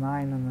 5 and the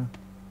 9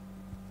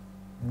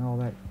 and all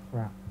that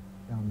crap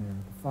down there.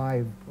 The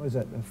 5, what is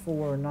that, the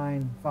 4,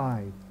 9,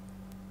 5.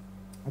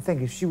 I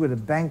think if she would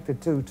have banked the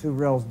 2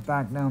 rails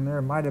back down there,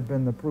 it might have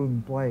been the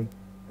prudent play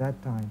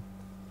that time.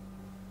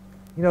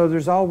 You know,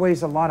 there's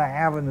always a lot of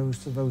avenues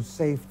to those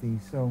safeties,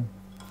 so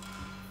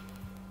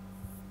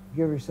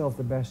give yourself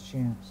the best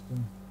chance to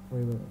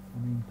play the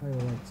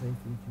right safety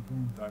if you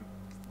can. Time.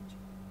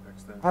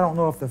 I don't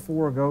know if the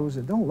 4 goes.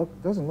 It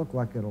doesn't look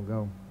like it'll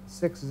go.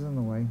 6 is in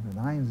the way. The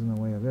 9's in the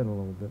way of it a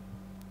little bit.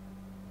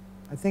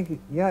 I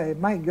think, yeah, it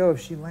might go if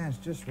she lands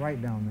just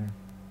right down there.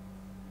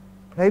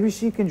 Maybe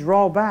she can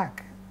draw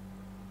back.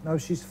 No,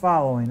 she's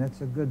following. That's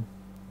a good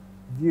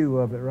view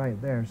of it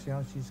right there. See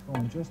how she's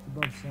going just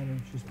above center?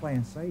 She's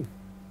playing safe.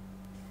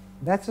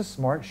 That's a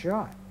smart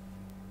shot.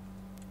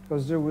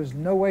 Because there was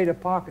no way to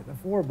pocket the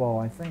 4 ball,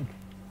 I think.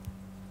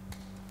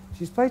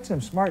 She's played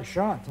some smart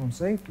shots on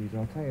safeties,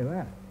 I'll tell you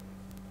that.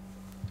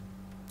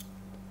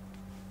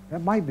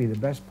 That might be the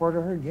best part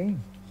of her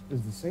game,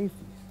 is the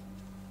safeties.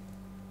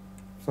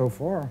 So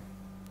far.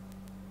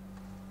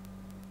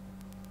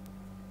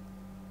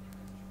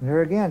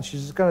 There again,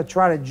 she's just going to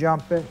try to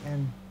jump it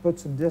and put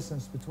some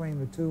distance between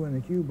the 2 and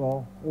the cue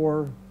ball,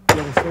 or get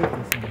a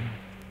safety somewhere.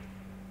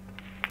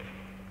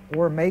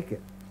 Or make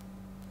it.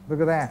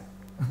 Look at that.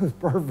 It was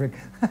perfect.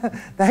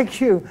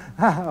 Thank you.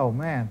 Oh,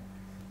 man.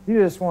 You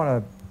just want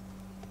to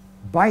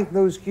bite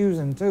those cues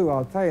in 2.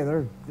 I'll tell you,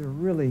 they're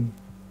really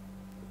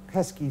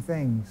pesky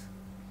things,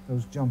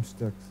 those jump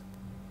sticks.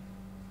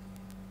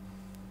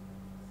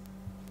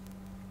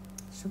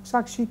 She looks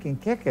like she can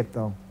kick it,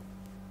 though.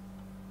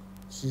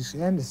 She's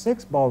in the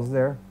 6 balls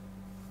there.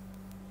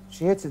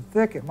 She hits it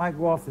thick, it might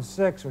go off the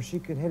 6, or she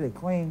could hit it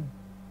clean,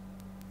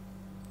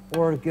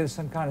 or get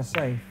some kind of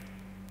safe.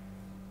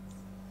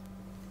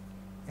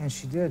 And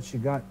she did. She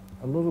got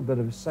a little bit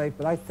of a safe,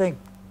 but I think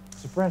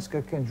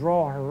Czyprynska can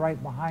draw her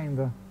right behind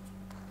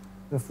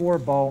the 4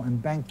 ball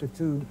and bank the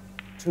 2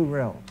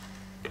 rail.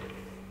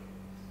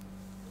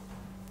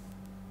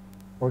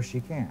 Or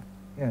she can't.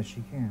 Yeah,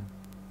 she can.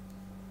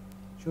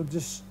 She'll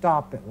just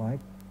stop it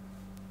like.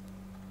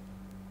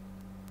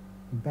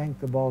 Bank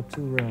the ball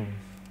 2 rails.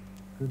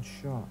 Good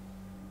shot.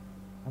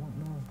 I don't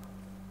know.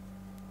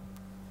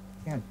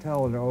 Can't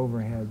tell at her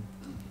overhead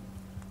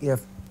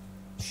if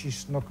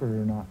she's snookered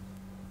or not.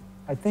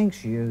 I think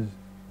she is.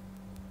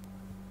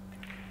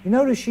 You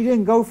notice she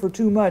didn't go for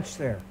too much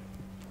there.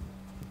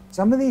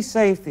 Some of these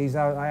safeties,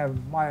 I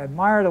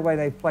admire the way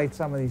they played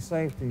some of these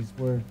safeties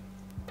where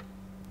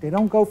they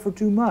don't go for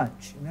too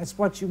much. And that's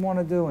what you want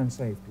to do in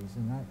safeties.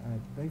 And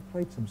they've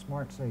played some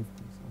smart safeties,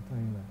 I'll tell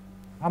you that.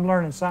 I'm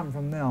learning something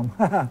from them.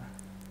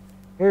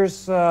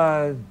 Here's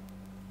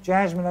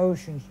Jasmin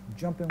Ouschan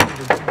jumping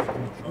with the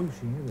jump. Oh,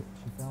 she hit it.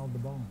 She fouled the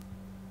ball.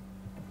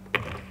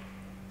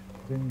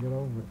 Didn't get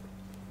over it.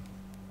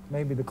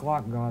 Maybe the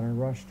clock got her,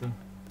 rushed her.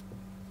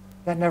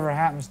 That never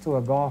happens to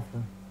a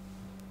golfer.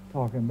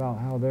 Talking about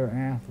how they're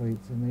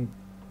athletes and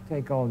they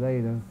take all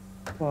day to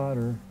putt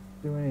or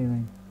do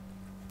anything.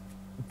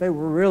 If they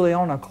were really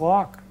on a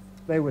clock,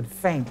 they would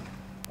faint.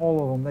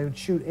 All of them. They would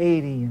shoot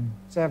 80 and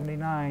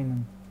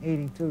 79 and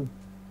 82.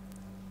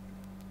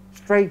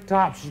 Straight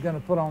top she's going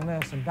to put on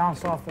this and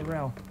bounce off the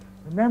rail.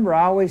 Remember,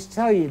 I always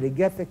tell you to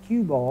get the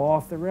cue ball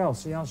off the rail.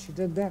 See how she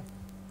did that?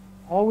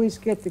 Always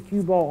get the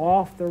cue ball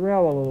off the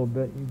rail a little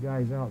bit, you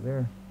guys out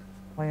there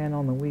playing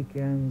on the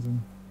weekends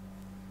and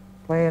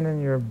playing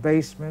in your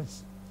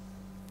basements.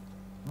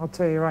 I'll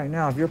tell you right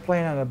now, if you're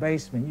playing in a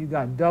basement, you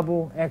got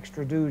double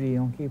extra duty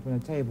on keeping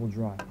the table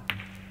dry.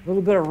 A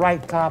little bit of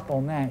right top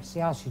on that. See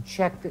how she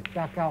checked it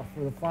back out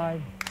for the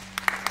 5?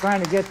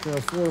 Trying to get to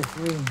a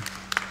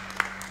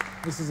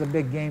 4-3. This is a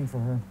big game for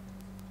her.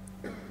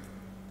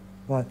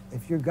 But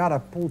if you've got a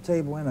pool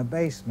table in a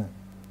basement,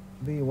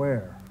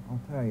 beware, I'll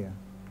tell you.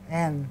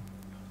 And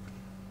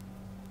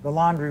The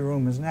laundry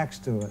room is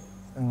next to it.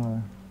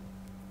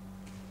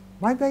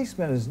 My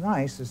basement is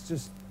nice. It's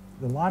just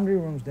the laundry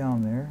room's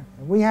down there,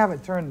 and we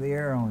haven't turned the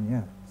air on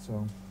yet.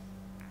 So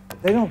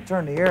they don't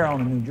turn the air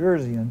on in New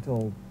Jersey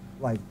until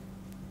like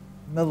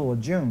middle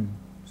of June.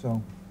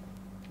 So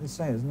this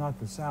thing is not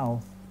the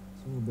South.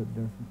 It's a little bit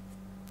different.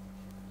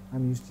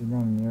 I'm used to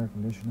running the air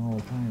conditioner all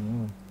the time,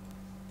 really.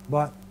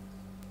 But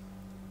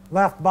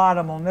left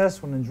bottom on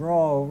this one and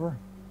draw over.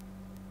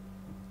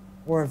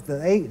 Or if the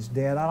 8's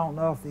dead, I don't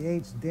know if the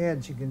 8's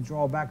dead, she can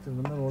draw back to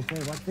the middle of the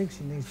table. I think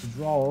she needs to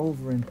draw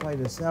over and play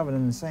the 7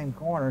 in the same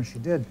corner. She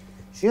did.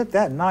 She hit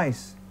that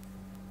nice.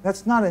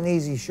 That's not an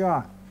easy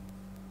shot.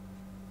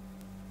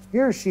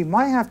 Here she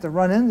might have to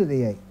run into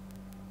the 8.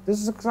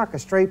 This looks like a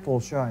straight pull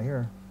shot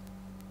here.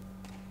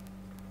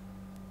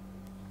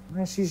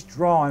 And she's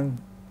drawing.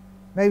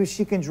 Maybe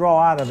she can draw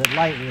out of it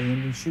lightly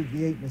and then shoot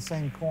the 8 in the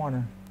same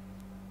corner.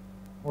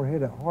 Or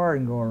hit it hard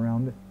and go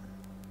around it.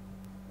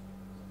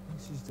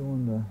 She's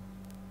doing the,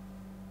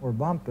 or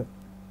bump it.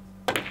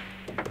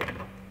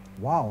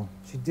 Wow,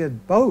 she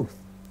did both.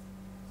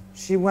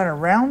 She went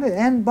around it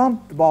and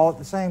bumped the ball at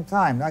the same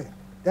time.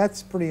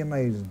 That's pretty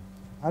amazing.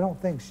 I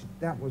don't think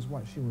that was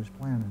what she was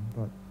planning,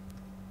 but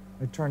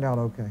it turned out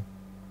okay.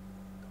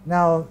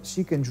 Now,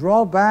 she can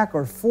draw back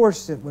or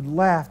force it with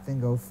left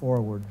and go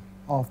forward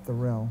off the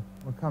rail.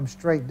 Or come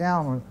straight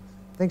down. Or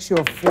I think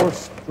she'll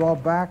force draw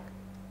back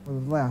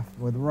with left,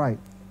 with right.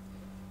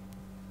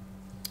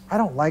 I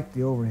don't like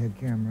the overhead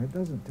camera. It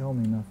doesn't tell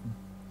me nothing.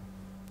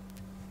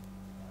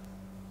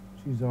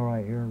 She's all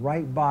right here.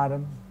 Right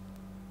bottom.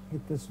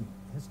 Hit this one.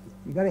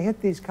 You got to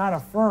hit these kind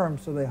of firm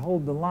so they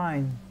hold the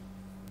line.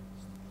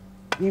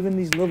 Even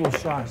these little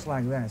shots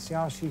like that. See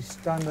how she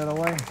stunned it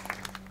away?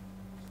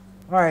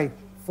 All right,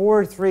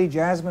 4-3,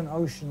 Jasmin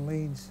Ouschan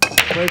leads.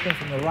 Breaking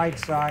from the right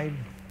side.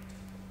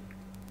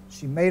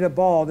 She made a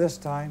ball this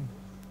time.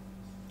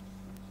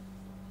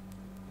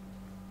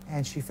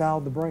 And she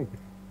fouled the break.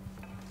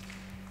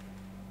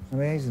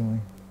 Amazingly.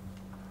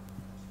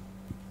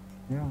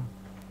 Yeah.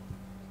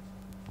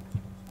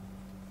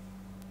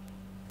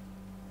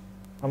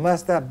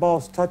 Unless that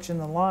ball's touching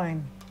the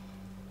line,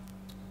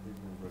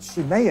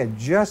 she may have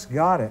just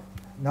got it.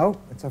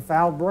 Nope, it's a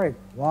foul break.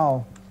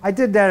 Wow. I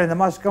did that in the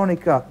Moscone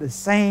Cup. The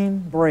same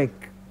break.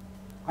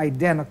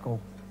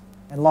 Identical.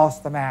 And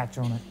lost the match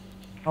on it.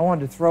 I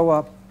wanted to throw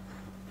up.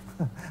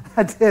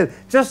 I did.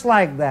 Just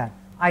like that.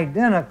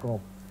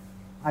 Identical.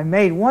 I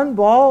made one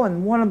ball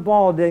and one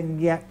ball didn't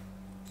get.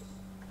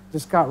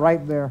 Just got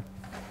right there.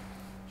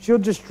 She'll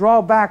just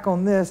draw back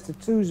on this. The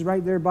 2's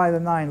right there by the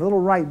 9. A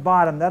little right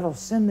bottom. That'll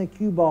send the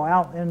cue ball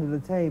out into the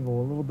table.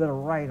 A little bit of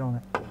right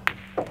on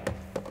it.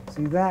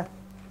 See that?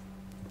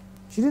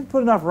 She didn't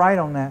put enough right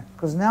on that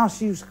because now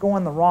she's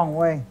going the wrong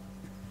way.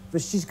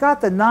 But she's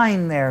got the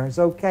 9 there. It's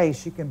okay.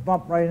 She can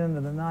bump right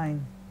into the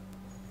 9.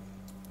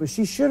 But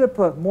she should have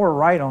put more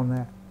right on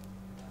that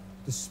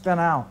to spin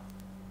out.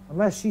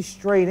 Unless she's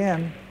straight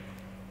in,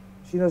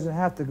 she doesn't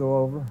have to go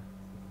over.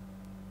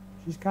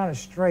 She's kind of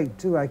straight,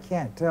 too. I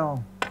can't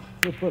tell.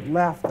 She'll put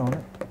left on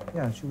it.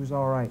 Yeah, she was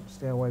all right.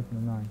 Stay away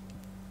from the 9.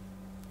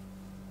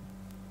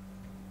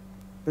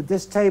 But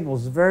this table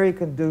is very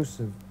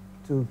conducive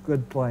to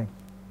good play.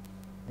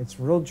 It's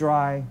real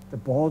dry.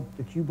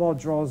 The cue ball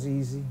draws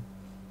easy.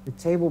 The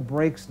table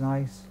breaks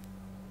nice.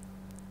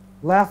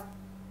 Left,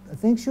 I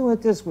think she'll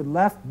hit this with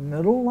left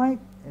middle, like,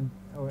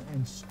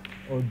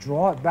 or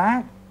draw it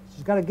back.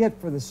 She's got to get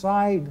for the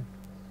side.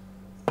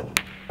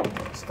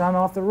 Stun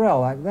off the rail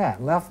like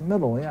that. Left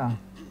middle, yeah.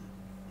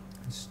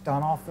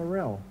 Stun off the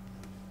rail.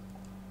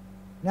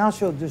 Now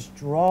she'll just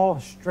draw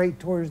straight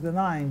towards the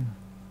 9.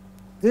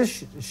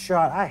 This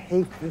shot, I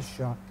hate this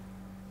shot.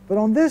 But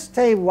on this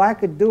table, I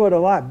could do it a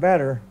lot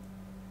better.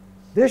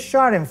 This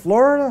shot in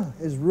Florida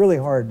is really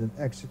hard to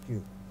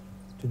execute.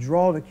 To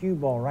draw the cue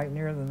ball right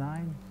near the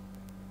 9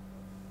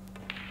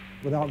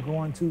 without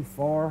going too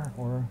far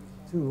or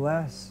too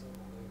less.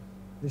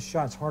 This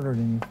shot's harder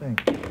than you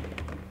think.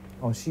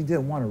 Oh, she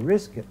didn't want to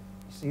risk it.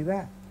 See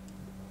that?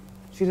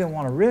 She didn't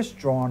want to risk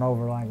drawing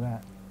over like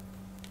that.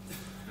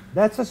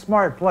 That's a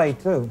smart play,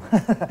 too.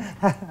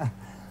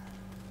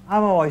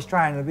 I'm always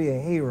trying to be a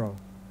hero.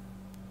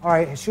 All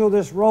right, she'll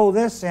just roll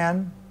this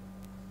in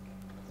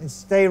and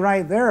stay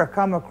right there or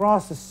come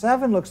across the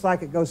 7. Looks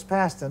like it goes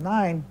past the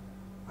 9.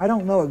 I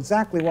don't know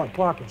exactly what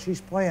pocket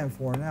she's playing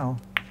for now.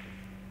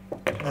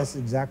 That's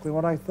exactly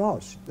what I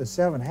thought. The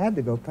 7 had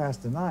to go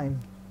past the 9.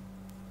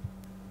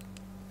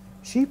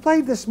 She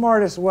played the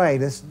smartest way,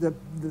 the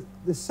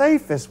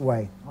safest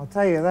way, I'll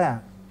tell you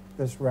that,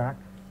 this rack.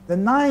 The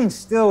 9's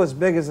still as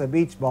big as a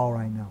beach ball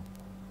right now.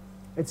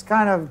 It's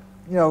kind of,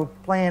 you know,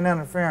 playing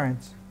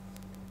interference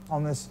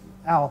on this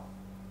out.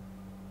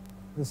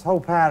 This whole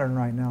pattern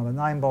right now, the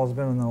 9 ball's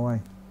been in the way.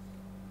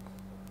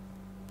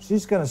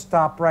 She's going to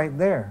stop right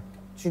there.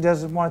 She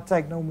doesn't want to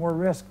take no more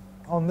risk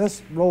on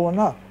this rolling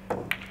up.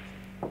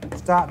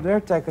 Stop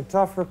there, take a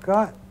tougher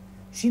cut.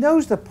 She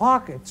knows the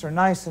pockets are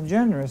nice and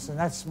generous, and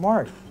that's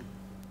smart.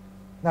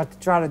 Not to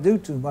try to do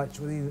too much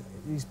with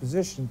these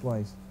position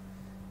plays.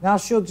 Now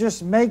she'll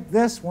just make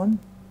this one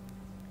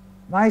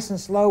nice and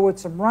slow with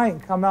some right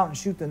and come out and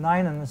shoot the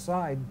 9 on the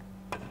side.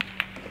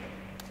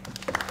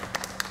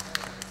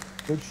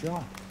 Good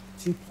shot.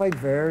 She played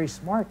very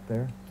smart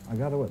there, I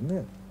got to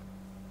admit.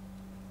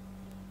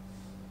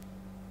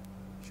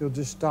 She'll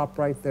just stop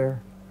right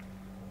there.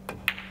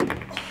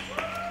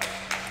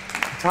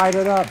 Tied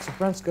it up.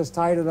 Czyprynska's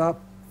tied it up.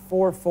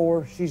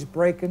 4-4. She's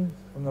breaking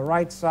from the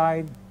right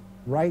side,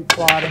 right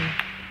bottom,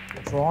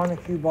 drawing the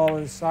cue ball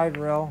to the side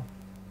rail.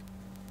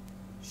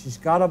 She's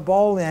got a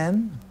ball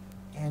in,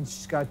 and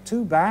she's got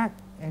 2 back,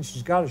 and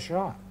she's got a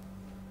shot.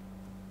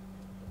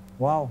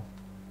 Wow.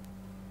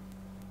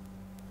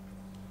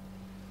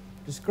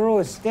 This girl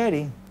is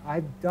steady.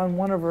 I've done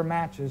one of her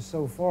matches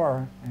so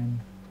far, and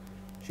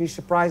she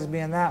surprised me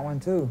in that one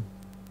too.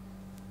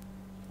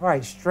 All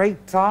right,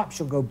 straight top,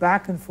 she'll go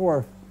back and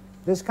forth.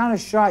 This kind of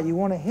shot, you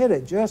want to hit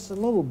it just a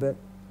little bit.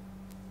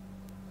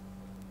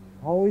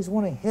 Always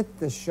want to hit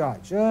this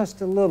shot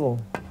just a little.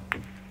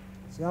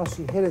 See how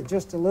she hit it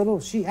just a little?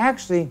 She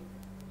actually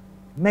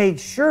made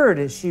sure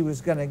that she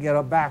was going to get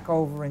it back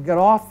over and get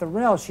off the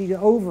rail. She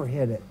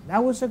overhit it.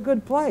 That was a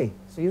good play.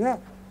 See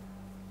that?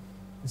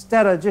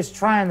 Instead of just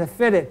trying to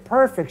fit it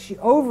perfect, she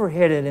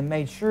overhit it and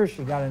made sure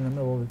she got in the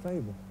middle of the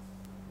table.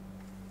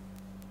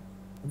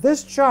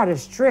 This shot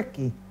is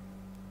tricky.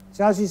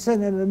 See how she's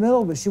sitting in the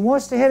middle, but she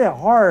wants to hit it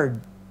hard.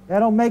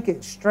 That'll make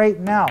it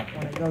straighten out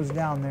when it goes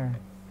down there.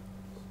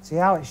 See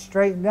how it's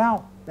straightened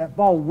out? That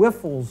ball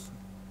whiffles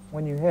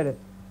when you hit it.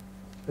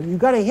 But you've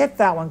got to hit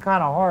that one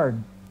kind of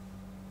hard.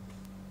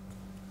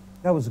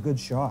 That was a good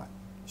shot.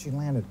 She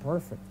landed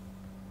perfect.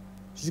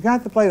 She's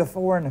got to play the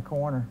 4 in the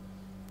corner.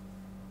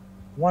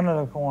 One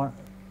of the corner.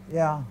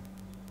 Yeah.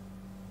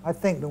 I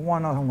think the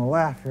one on the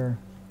left here.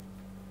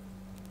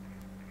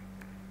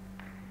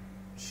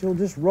 She'll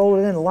just roll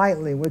it in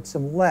lightly with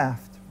some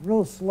left,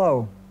 real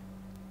slow.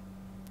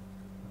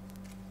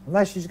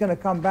 Unless she's going to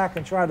come back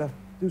and try to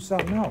do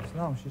something else.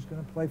 No, she's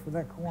going to play for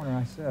that corner,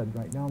 I said,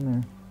 right down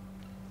there.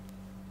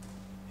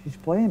 She's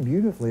playing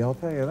beautifully, I'll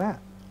tell you that.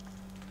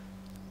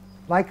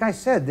 Like I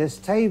said, this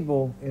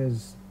table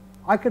is,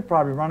 I could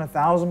probably run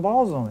 1,000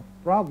 balls on it,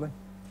 probably,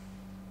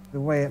 the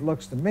way it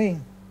looks to me.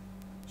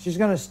 She's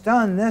going to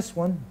stun this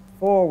one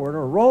forward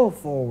or roll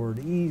forward,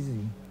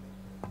 easy.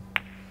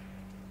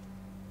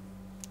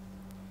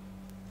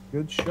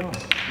 Good shot,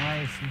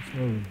 nice and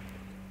smooth.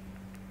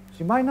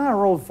 She might not have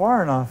rolled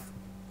far enough.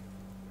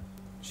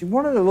 She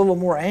wanted a little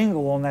more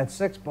angle on that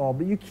 6 ball,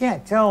 but you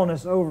can't tell on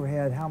this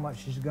overhead how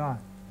much she's got.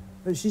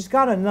 But she's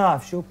got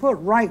enough. She'll put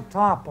right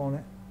top on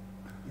it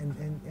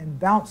and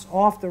bounce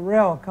off the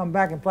rail and come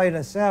back and play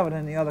the 7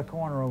 in the other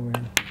corner over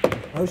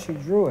here. Oh, she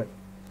drew it.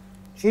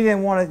 She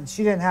didn't want it.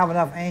 She didn't have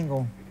enough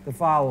angle to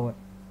follow it.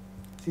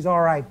 She's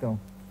all right though.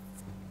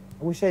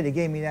 I wish they'd have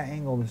gave me that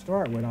angle to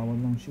start with. I would have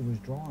known she was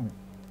drawing it.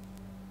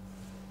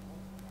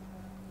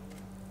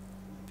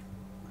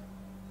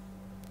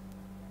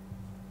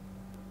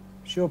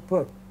 She'll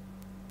put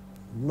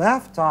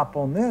left top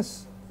on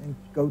this and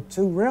go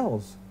 2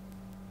 rails.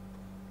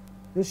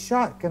 This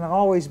shot can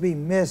always be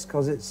missed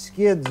because it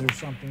skids or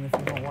something if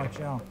you don't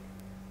watch out.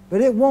 But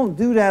it won't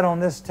do that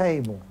on this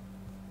table.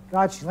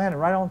 God, she landed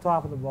right on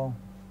top of the ball.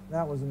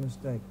 That was a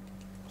mistake.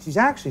 She's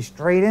actually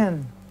straight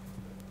in,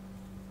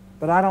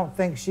 but I don't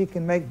think she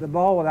can make the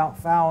ball without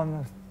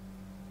fouling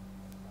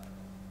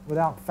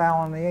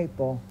the 8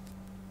 ball.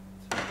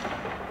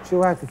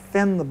 She'll have to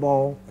thin the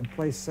ball and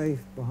play safe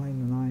behind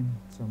the 9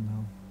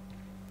 somehow.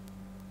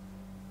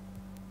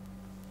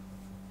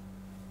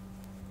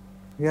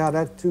 Yeah,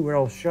 that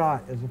 2-rail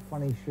shot is a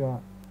funny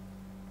shot.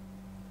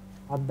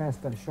 I've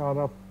messed that shot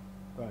up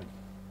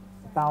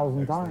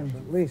 1,000 times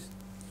at least,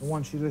 the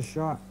one she just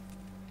shot.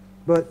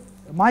 But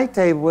my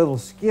table, it'll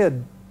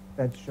skid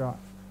that shot.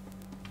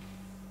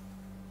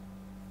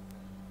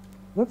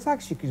 Looks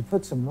like she could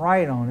put some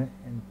right on it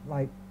and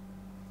like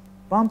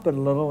bump it a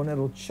little and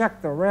it'll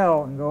check the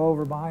rail and go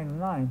over behind the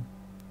 9.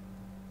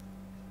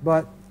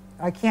 But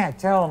I can't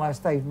tell unless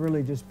they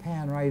really just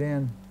pan right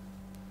in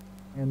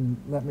and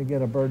let me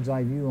get a bird's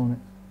eye view on it.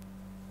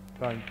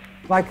 Fine.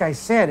 Like I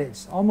said,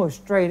 it's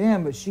almost straight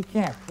in, but she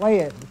can't play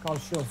it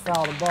because she'll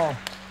foul the ball.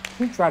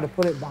 She tried to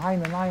put it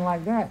behind the 9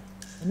 like that,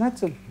 and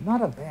that's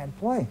not a bad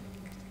play.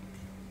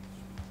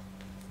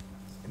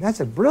 And that's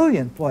a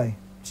brilliant play.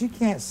 She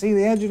can't see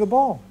the edge of the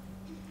ball.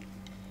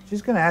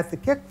 She's going to have to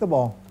kick the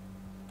ball.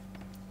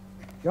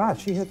 God,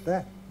 she hit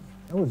that.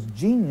 That was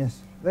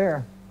genius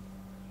there.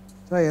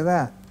 I'll tell you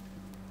that.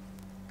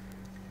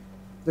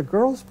 The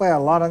girls play a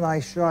lot of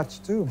nice shots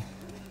too.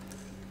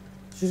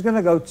 She's going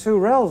to go 2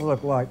 rails,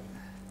 look like.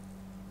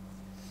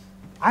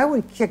 I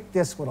would kick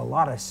this with a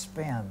lot of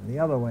spin, the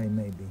other way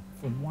maybe,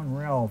 from 1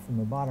 rail, from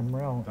the bottom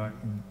rail.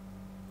 And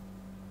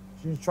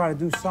she's try to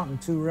do something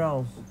 2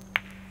 rails.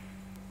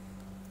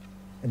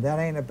 And that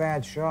ain't a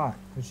bad shot,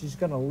 because she's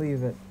going to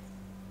leave it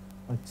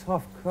a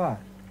tough cut.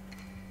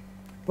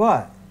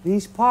 But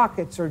these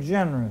pockets are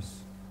generous.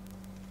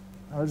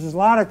 Now, there's a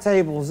lot of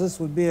tables this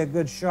would be a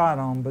good shot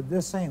on, but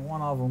this ain't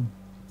one of them.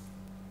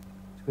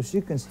 Because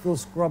she can still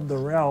scrub the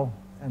rail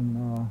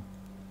and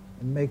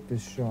make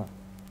this shot.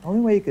 The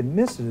only way you could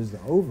miss it is to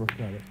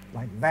overcut it,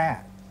 like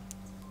that.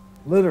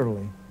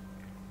 Literally.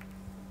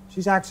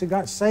 She's actually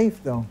got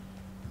safe, though.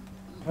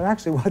 It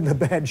actually wasn't a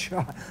bad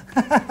shot.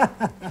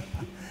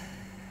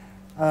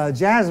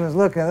 Jasmine's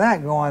looking at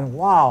that going,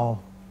 wow.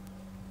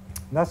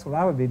 That's what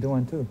I would be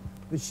doing, too.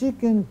 But she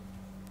can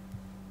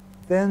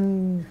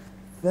thin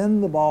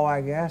the ball,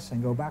 I guess,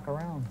 and go back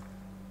around.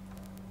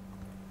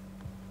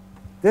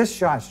 This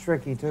shot's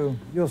tricky, too.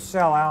 You'll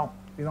sell out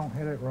if you don't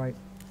hit it right.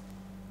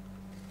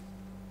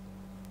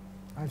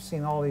 I've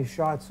seen all these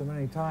shots so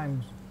many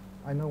times.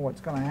 I know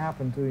what's going to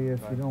happen to you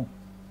if you don't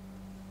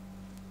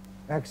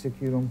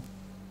execute them.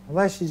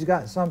 Unless she's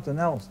got something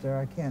else there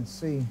I can't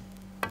see.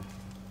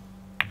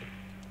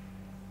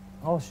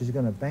 Oh, she's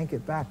going to bank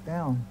it back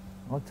down.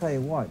 I'll tell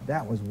you what,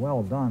 that was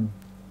well done.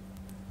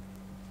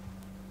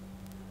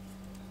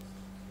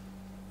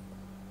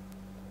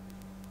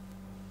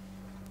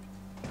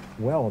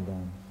 Well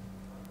done.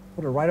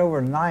 Put her right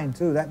over 9,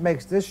 too. That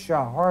makes this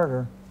shot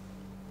harder.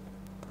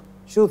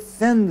 She'll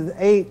thin the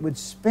 8 with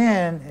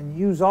spin and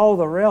use all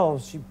the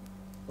rails.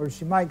 Or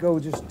she might go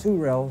just 2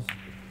 rails.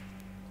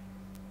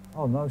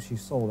 Oh, no, she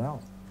sold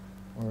out.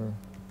 Or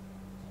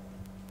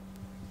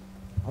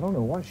I don't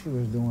know what she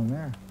was doing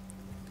there.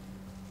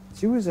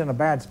 She was in a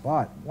bad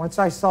spot. Once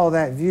I saw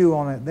that view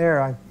on it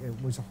there,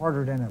 it was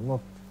harder than it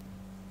looked.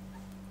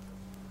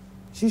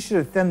 She should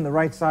have thinned the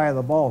right side of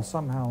the ball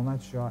somehow on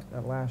that shot,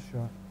 that last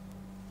shot.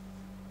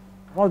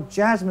 Well,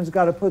 Jasmine's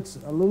got to put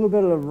a little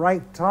bit of the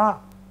right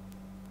top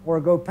or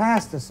go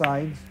past the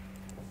sides.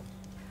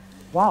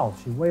 Wow,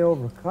 she way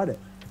overcut it.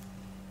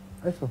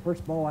 That's the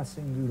first ball I've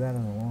seen do that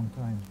in a long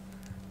time.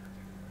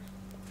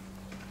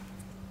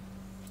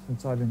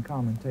 Since I've been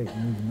commentating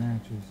these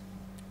matches.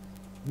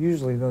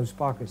 Usually those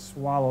pockets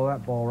swallow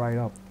that ball right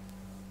up.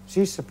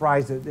 She's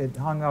surprised that it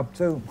hung up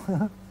too.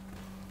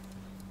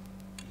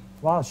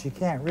 Wow, she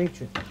can't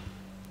reach it.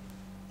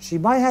 She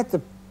might have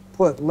to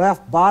put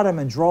left bottom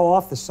and draw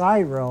off the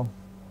side rail.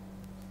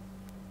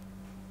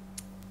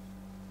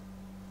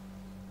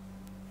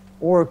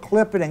 Or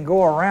clip it and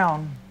go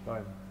around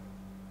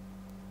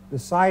the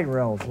side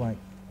rails like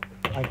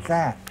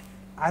that.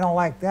 I don't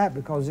like that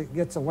because it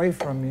gets away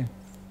from you.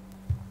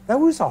 That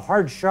was a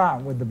hard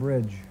shot with the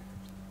bridge.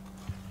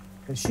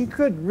 Because she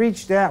couldn't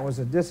reach that was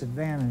a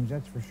disadvantage,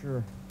 that's for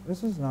sure.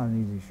 This is not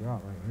an easy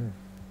shot right here.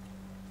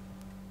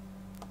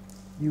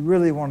 You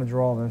really want to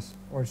draw this,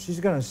 or she's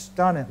going to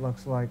stun it,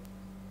 looks like.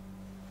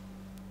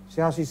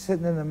 See how she's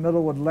sitting in the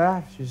middle with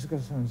left? She's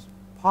going to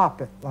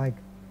pop it like,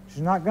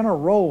 she's not going to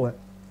roll it.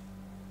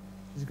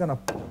 She's going to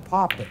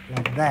pop it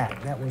like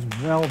that. That was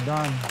well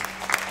done.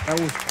 That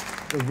was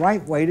the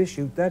right way to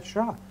shoot that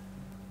shot.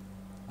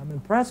 I'm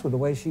impressed with the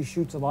way she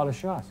shoots a lot of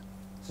shots.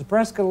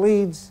 Czyprynska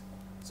leads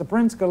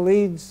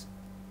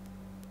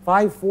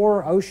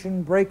 5-4,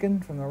 Ouschan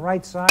breaking from the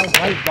right side,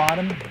 right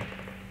bottom.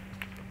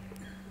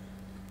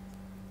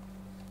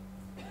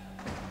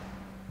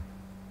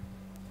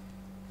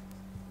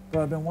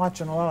 But I've been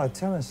watching a lot of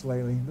tennis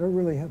lately. They're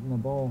really hitting the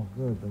ball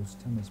good, those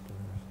tennis players.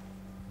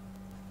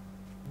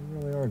 They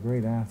really are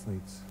great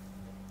athletes.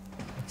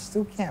 I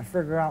still can't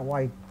figure out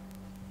why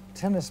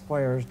tennis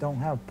players don't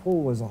have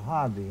pool as a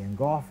hobby and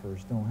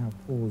golfers don't have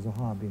pool as a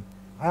hobby.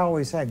 I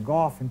always had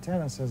golf and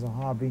tennis as a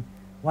hobby.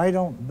 Why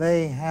don't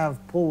they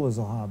have pool as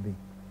a hobby?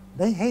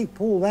 They hate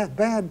pool that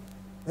bad.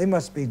 They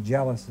must be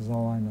jealous is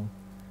all I know.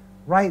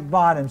 Right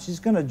bottom, she's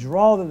going to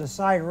draw to the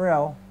side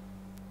rail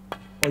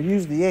or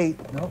use the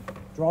 8. Nope,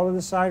 draw to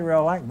the side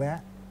rail like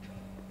that.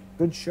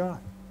 Good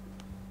shot.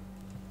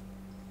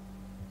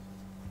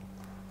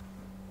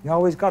 You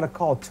always got to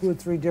call 2 or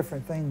 3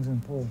 different things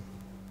in pool.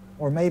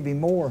 Or maybe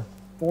more,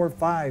 4 or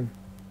 5.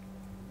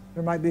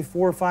 There might be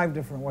 4 or 5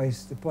 different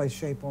ways to play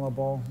shape on a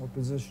ball or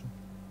position.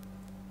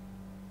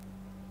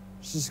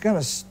 She's going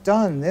to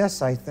stun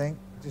this, I think.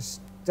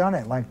 Just stun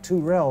it like 2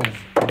 rails.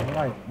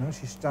 Right. No,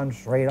 she stunned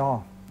straight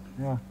off.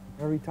 Yeah.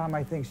 Every time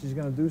I think she's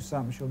going to do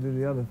something, she'll do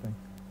the other thing.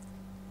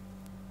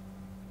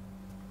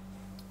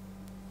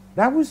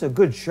 That was a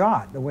good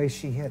shot, the way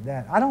she hit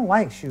that. I don't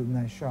like shooting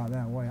that shot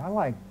that way. I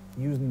like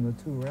using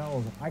the 2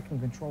 rails. I can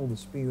control the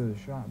speed of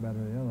the shot better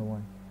the other way.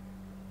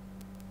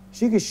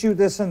 She could shoot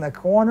this in the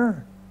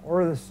corner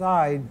or the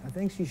side. I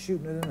think she's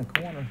shooting it in the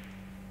corner.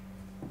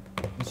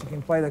 And she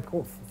can play the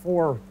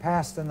 4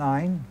 past the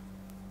 9.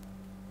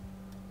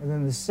 And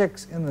then the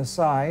 6 in the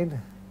side.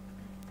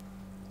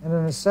 And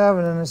then the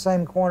 7 in the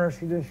same corner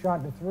she just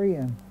shot the 3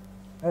 in.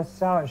 That's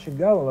how it should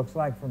go, it looks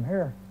like, from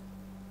here.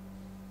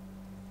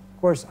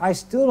 Of course, I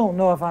still don't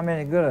know if I'm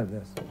any good at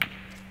this.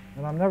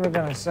 And I'm never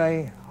going to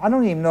say, I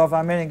don't even know if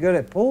I'm any good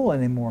at pool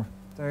anymore,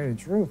 to tell you the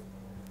truth.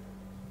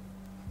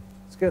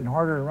 It's getting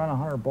harder to run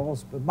 100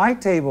 balls. But my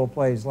table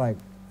plays like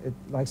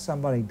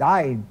somebody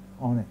died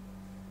on it.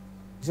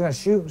 He's going to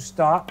shoot and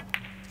stop.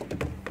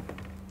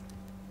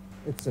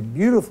 It's a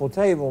beautiful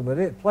table, but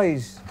it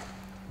plays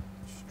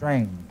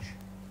strange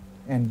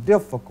and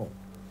difficult.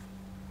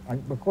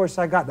 Of course,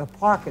 I got the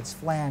pockets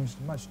flanged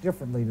much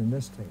differently than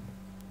this table.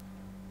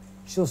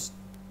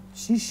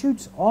 She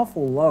shoots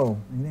awful low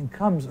and then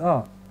comes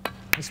up.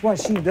 That's what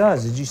she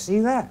does. Did you see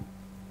that?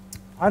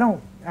 I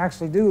don't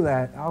actually do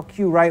that. I'll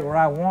cue right where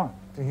I want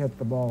to hit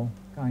the ball,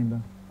 kind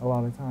of, a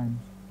lot of times.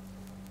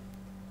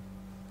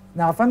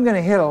 Now, if I'm going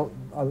to hit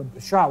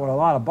a shot with a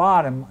lot of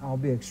bottom, I'll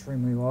be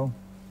extremely low.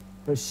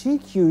 But she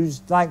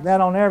cues like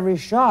that on every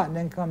shot and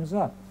then comes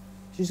up.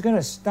 She's going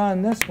to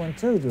stun this one,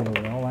 too, to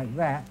the rail, like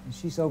that, and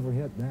she's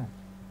overhit that.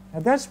 Now,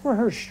 that's where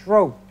her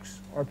strokes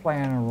are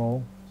playing a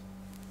role.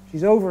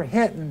 She's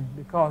overhitting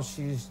because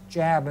she's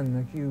jabbing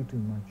the cue too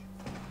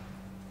much.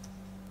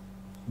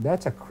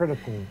 That's a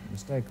critical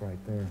mistake right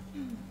there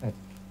at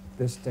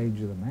this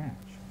stage of the match.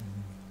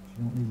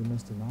 She don't need to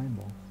miss the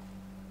 9-ball.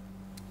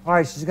 All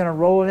right, she's going to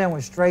roll it in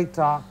with straight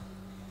top,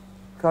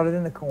 cut it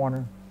in the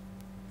corner.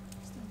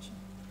 Extension.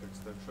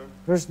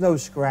 There's no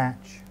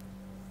scratch.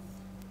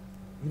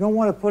 You don't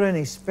want to put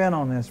any spin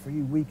on this for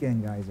you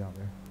weekend guys out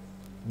there,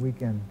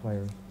 weekend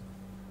players.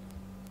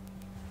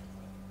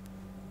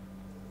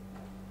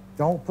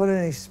 Don't put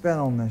any spin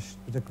on this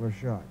particular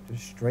shot.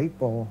 Just straight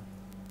ball.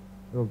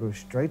 It'll go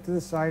straight to the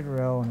side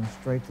rail and then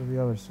straight to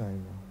the other side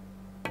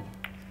rail.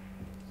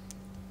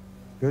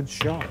 Good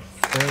shot.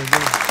 Very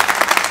good.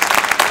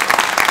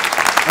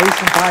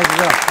 Ouschan ties it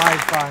up,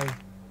 5-5.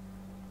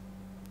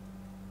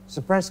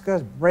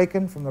 Czyprynska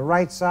breaking from the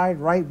right side,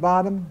 right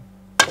bottom.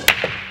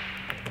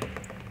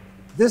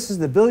 This is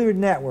the Billiard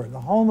Network, the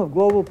home of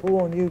global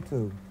pool on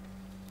YouTube.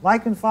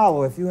 Like and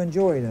follow if you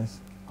enjoy this.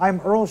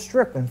 I'm Earl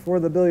Strickland for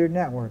the Billiard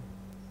Network.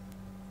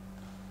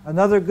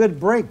 Another good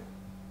break.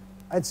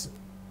 It's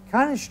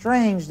kind of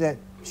strange that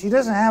she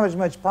doesn't have as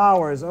much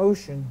power as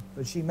Ouschan,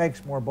 but she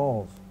makes more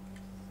balls.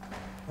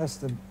 That's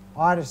the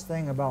oddest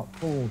thing about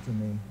pool to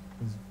me.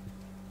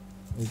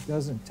 Is it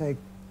doesn't take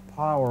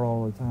power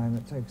all the time.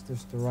 It takes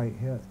just the right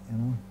hit, you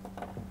know.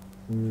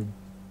 Weird.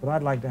 But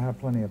I'd like to have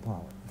plenty of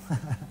power.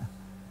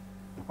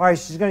 All right,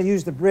 she's going to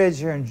use the bridge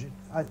here. And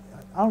I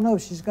don't know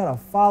if she's going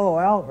to follow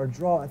out or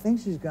draw. I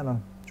think she's going to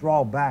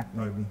draw back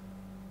maybe.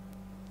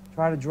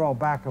 Try to draw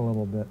back a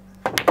little bit.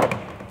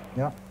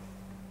 Yep.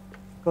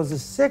 Because the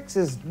 6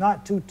 is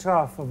not too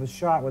tough of a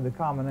shot with the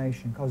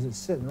combination because it's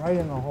sitting right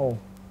in the hole.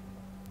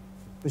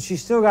 But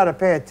she's still got to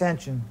pay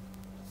attention.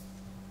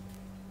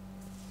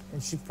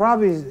 And she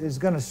probably is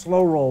going to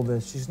slow roll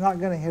this. She's not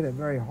going to hit it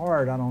very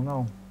hard, I don't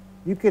know.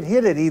 You could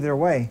hit it either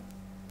way.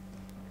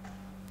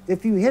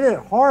 If you hit it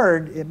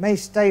hard, it may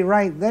stay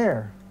right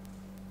there,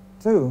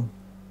 too.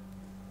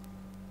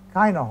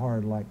 Kind of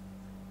hard, like.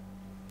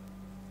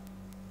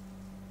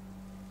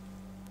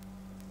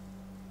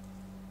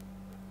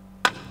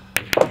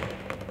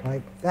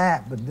 Like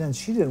that, but then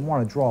she didn't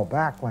want to draw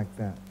back like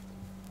that.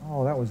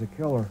 Oh, that was a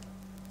killer.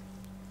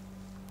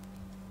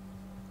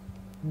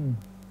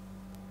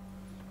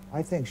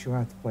 I think she'll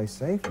have to play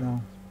safe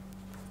now.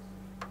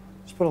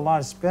 Just put a lot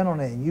of spin on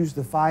it and use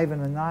the 5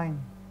 and the 9.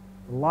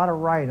 A lot of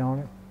right on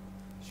it.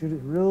 Shoot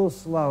it real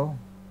slow.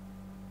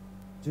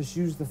 Just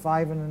use the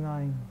 5 and the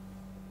 9.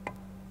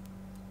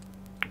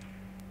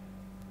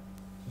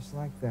 Just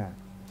like that.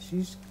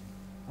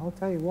 I'll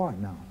tell you what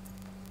now.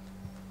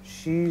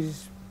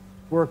 She's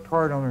worked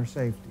hard on her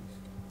safeties.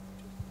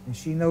 And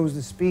she knows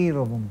the speed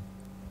of them.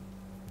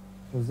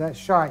 Because that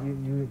shot,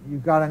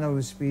 you got to know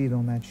the speed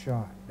on that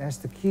shot. That's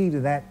the key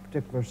to that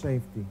particular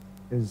safety,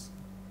 is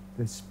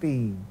the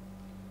speed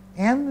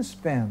and the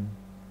spin.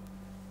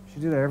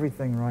 She did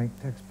everything right,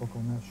 textbook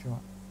on that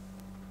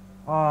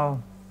shot.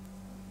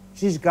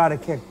 She's got to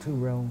kick 2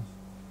 rails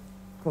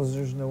because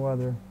there's no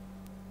other.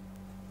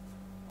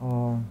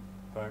 Time.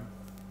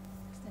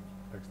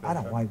 I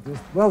don't like this.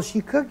 Well, she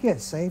could get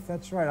safe.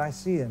 That's right. I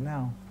see it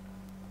now.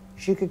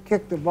 She could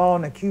kick the ball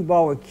and the cue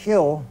ball would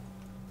kill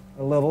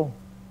a little.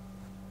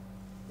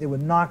 It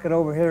would knock it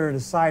over, hit her to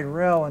the side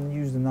rail, and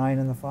use the 9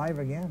 and the 5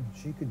 again.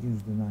 She could use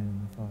the 9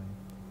 and the 5.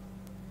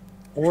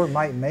 Or it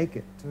might make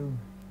it, too.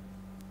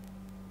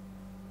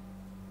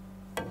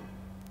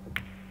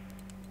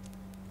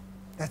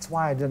 That's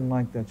why I didn't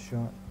like that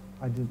shot.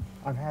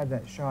 I've had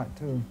that shot,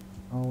 too.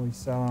 I always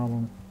sell out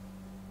on it.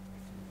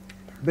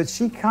 But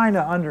she kind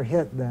of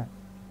underhit that.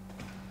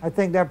 I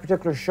think that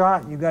particular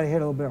shot, you got to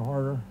hit a little bit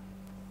harder.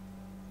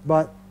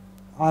 But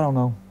I don't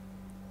know.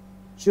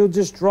 She'll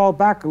just draw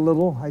back a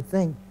little, I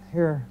think,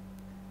 here.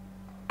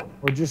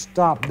 Or just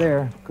stop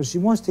there, because she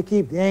wants to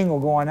keep the angle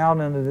going out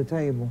into the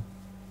table.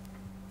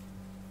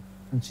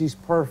 And she's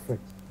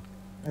perfect.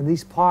 And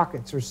these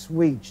pockets are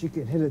sweet. She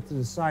could hit it to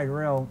the side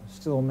rail,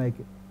 still make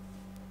it.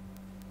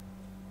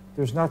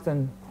 There's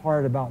nothing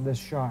hard about this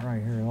shot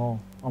right here at all.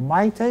 On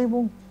my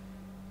table,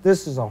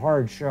 this is a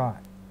hard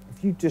shot.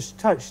 If you just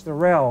touch the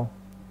rail,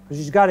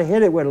 because you've got to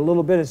hit it with a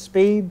little bit of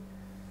speed,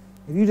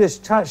 if you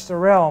just touch the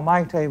rail on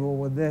my table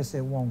with this,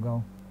 it won't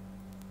go.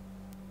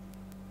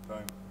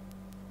 Time.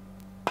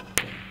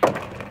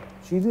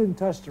 She didn't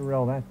touch the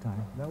rail that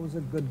time. That was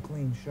a good,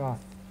 clean shot.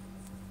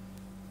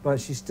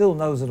 But she still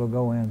knows it'll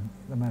go in,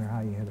 no matter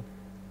how you hit it.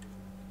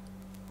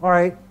 All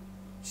right,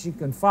 she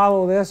can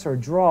follow this or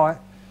draw it.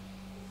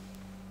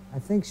 I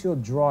think she'll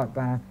draw it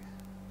back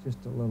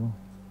just a little.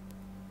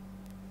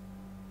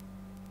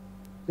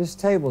 This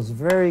table is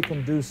very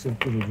conducive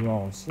to the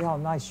draws. See how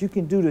nice? You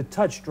can do the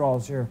touch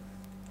draws here.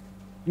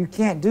 You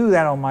can't do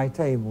that on my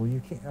table.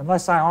 You can't,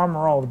 unless I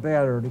armor all the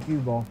bed or the cue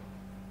ball.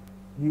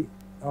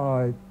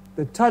 The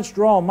touch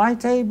draw on my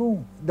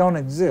table don't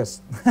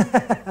exist.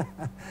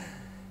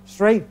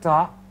 Straight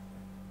top.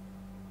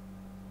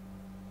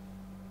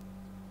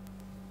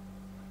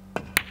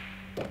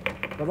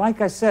 But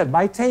like I said,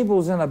 my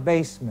table's in a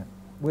basement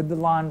with the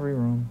laundry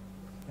room,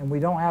 and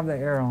we don't have the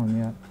air on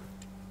yet.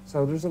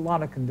 So there's a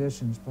lot of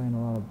conditions playing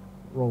a lot of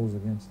roles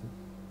against it.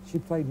 She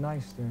played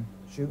nice there.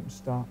 Shoot and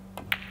stop.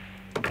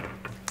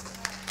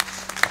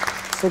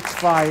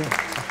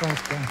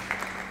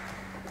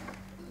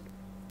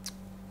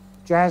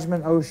 6-5.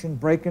 Jasmin Ouschan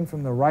breaking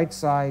from the right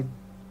side,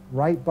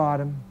 right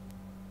bottom.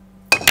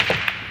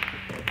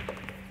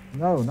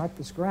 No, not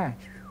the scratch.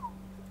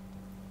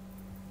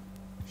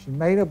 She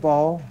made a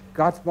ball,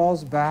 got the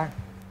balls back.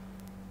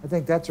 I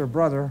think that's her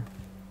brother,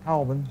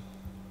 Alvin.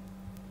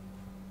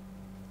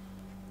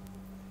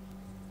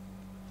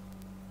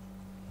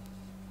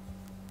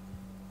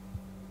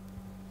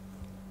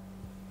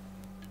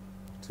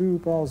 Two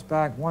balls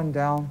back, one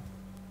down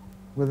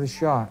with a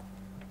shot.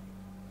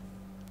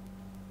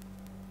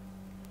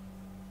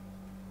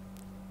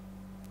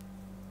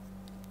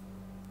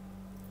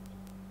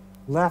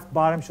 Left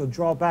bottom, she'll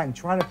draw back and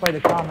try to play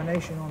the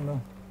combination on the...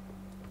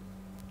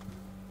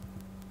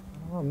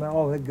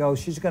 Oh, there it goes.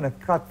 She's going to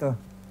cut the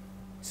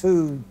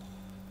two.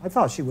 I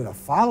thought she would have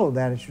followed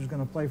that if she was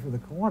going to play for the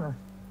corner.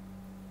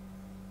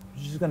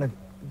 She's going to...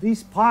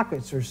 These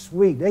pockets are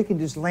sweet. They can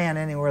just land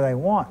anywhere they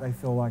want, I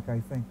feel like,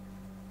 I think.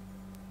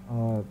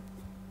 On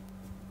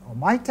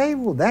my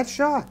table, that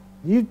shot,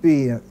 you'd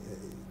be...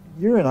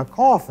 you're in a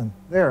coffin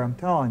there, I'm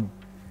telling you.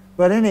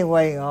 But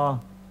anyway, I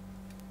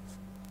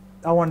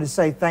wanted to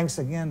say thanks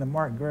again to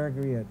Mark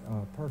Gregory at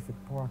Perfect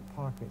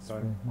Pockets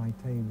for my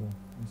table.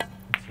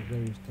 It's the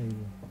greatest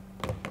table.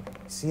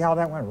 See how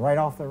that went right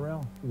off the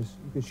rail? You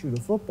could shoot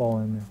a football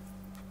in there.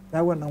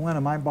 That wouldn't have went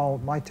in my ball.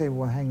 My table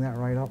would hang that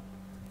right up.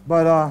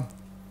 But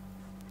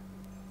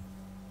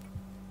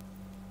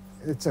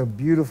it's a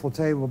beautiful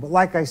table. But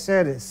like I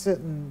said, it's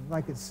sitting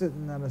like it's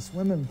sitting at a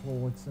swimming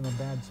pool. It's in a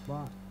bad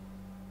spot.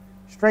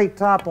 Straight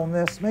top on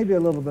this, maybe a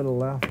little bit of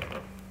left,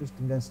 just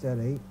against that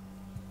 8.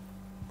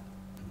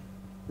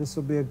 This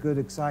will be a good,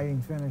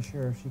 exciting finish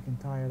here if she can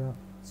tie it up,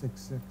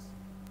 6-6.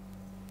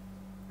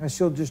 And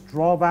she'll just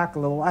draw back a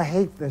little. I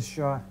hate this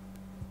shot.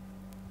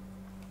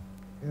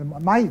 In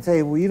my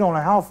table, you don't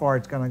know how far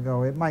it's going to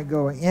go. It might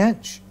go an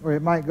inch, or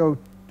it might go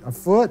a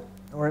foot,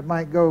 or it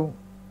might go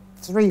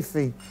 3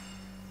 feet.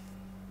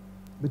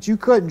 But you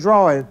couldn't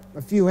draw it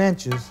a few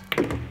inches.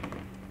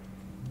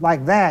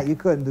 Like that, you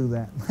couldn't do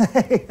that.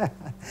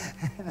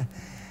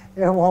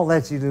 It won't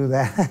let you do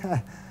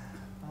that.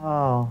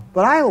 Oh,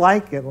 but I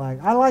like it.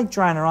 I like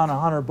trying to run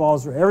 100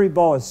 balls where every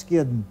ball is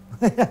skidding.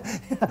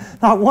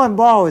 Not one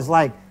ball is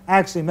like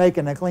actually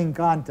making a clean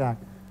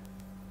contact.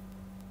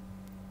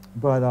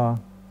 But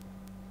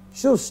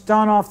she'll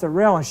stun off the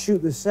rail and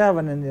shoot the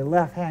 7 in the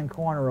left-hand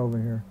corner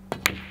over here.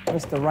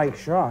 That's the right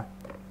shot.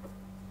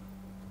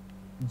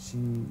 And she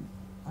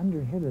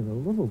underhit it a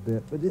little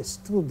bit, but it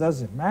still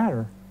doesn't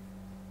matter.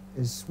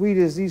 As sweet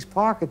as these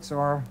pockets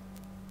are,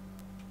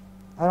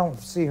 I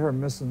don't see her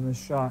missing this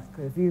shot,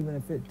 even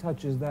if it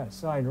touches that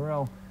side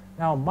rail.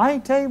 Now, my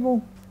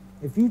table,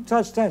 if you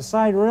touch that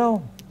side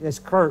rail, it's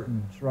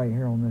curtains right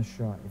here on this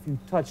shot, if you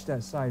touch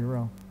that side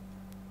rail.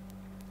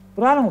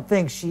 But I don't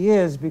think she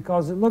is,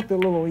 because it looked a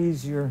little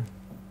easier.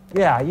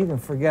 Yeah, you can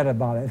forget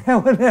about it.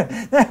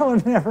 That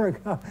would never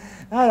go.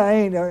 That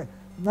ain't,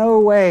 no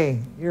way.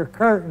 You're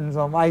curtains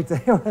on my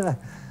table.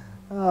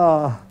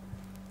 I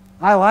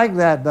like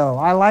that, though.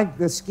 I like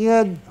the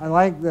skid. I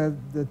like the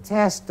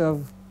test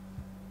of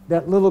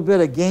that little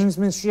bit of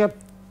gamesmanship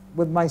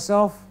with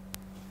myself.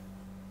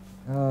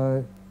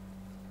 Some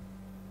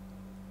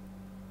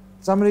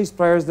of these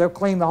players, they'll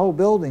clean the whole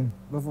building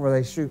before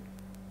they shoot.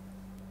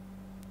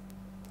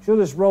 She'll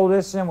just roll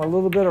this in with a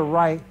little bit of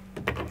right,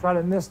 try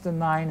to miss the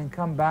 9 and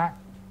come back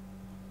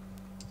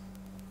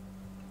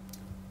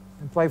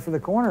and play for the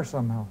corner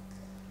somehow.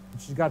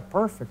 And she's got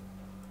perfect.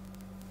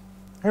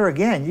 Here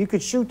again, you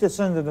could shoot this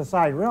into the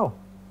side rail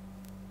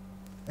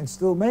and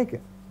still make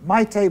it.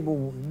 My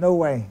table, no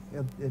way.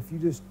 If you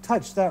just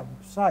touch that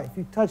side, if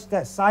you touch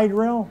that side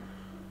rail,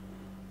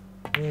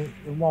 it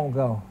won't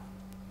go.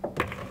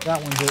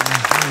 That one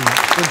didn't.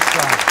 Good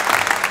shot.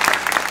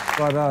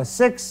 But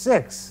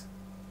 6-6,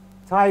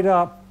 tied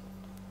up.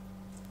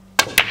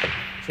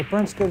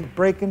 Czyprynska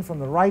breaking from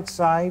the right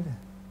side.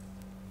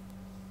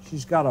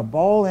 She's got a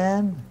ball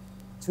in,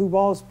 2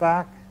 balls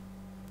back,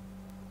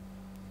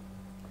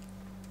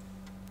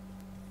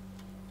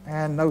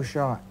 and no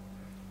shot.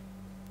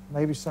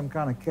 Maybe some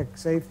kind of kick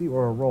safety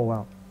or a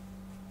rollout.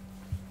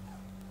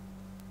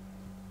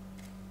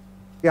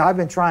 Yeah, I've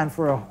been trying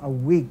for a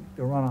week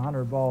to run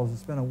 100 balls.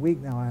 It's been a week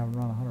now I haven't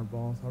run 100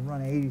 balls. I've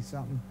run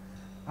 80-something.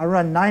 I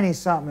run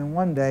 90-something in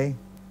one day.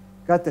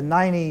 Got to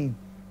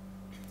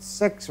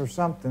 96 or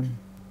something.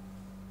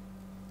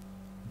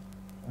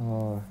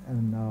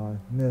 And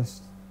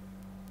missed.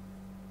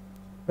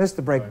 Missed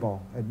the break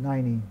ball at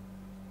 98.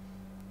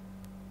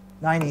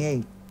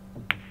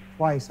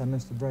 Twice I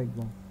missed the break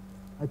ball.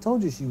 I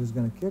told you she was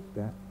going to kick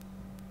that.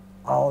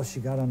 Oh, she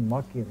got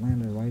unlucky. It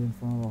landed right in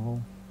front of the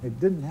hole. It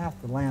didn't have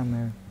to land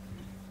there.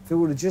 If it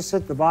would have just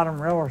hit the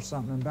bottom rail or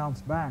something and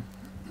bounced back.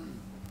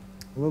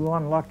 A little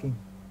unlucky.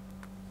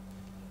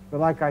 But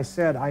like I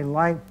said,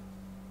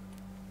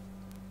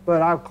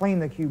 but I'll clean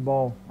the cue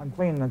ball. I'm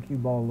cleaning the cue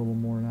ball a little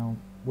more now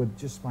with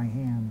just my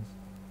hands.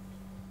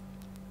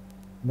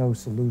 No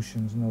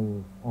solutions,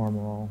 no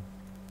Armor All.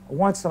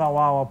 Once in a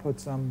while, I'll put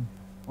some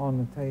on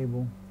the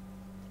table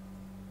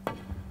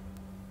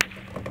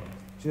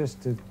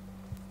just to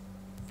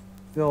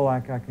feel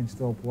like I can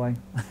still play.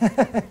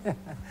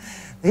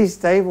 These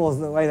tables,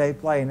 the way they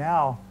play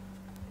now,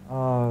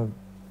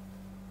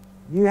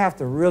 you have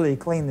to really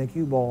clean the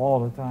cue ball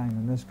all the time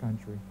in this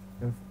country.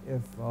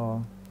 If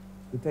the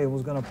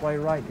table's going to play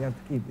right, you have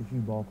to keep the cue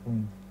ball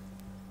clean.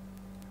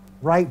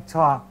 Right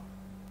top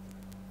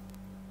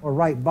or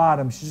right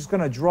bottom, she's just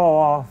going to draw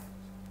off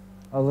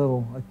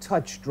a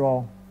touch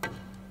draw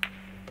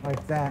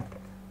like that.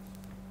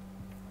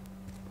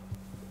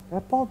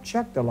 That ball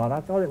checked a lot.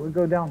 I thought it would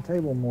go down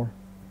table more.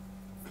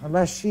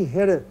 Unless she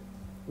hit it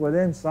with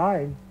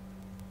inside.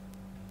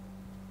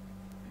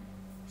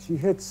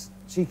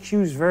 She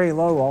cues very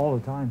low all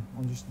the time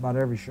on just about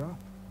every shot.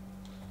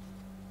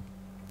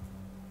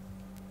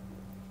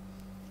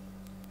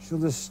 She'll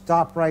just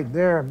stop right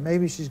there.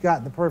 Maybe she's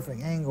got the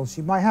perfect angle.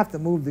 She might have to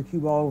move the cue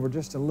ball over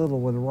just a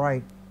little with the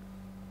right.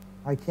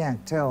 I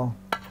can't tell.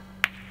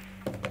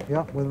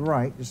 Yep, with the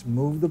right. Just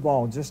move the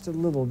ball just a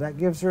little. That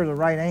gives her the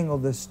right angle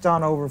to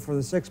stun over for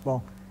the 6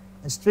 ball.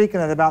 And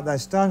speaking about that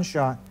stun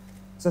shot,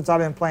 since I've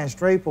been playing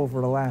straight pool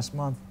for the last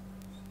month,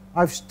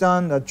 I've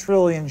stunned 1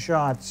 trillion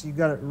shots. You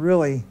got to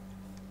really,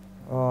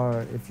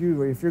 if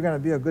you're going to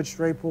be a good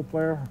straight pool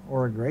player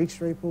or a great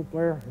straight pool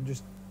player,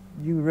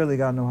 you really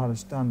got to know how to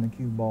stun the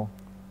cue ball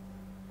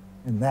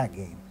in that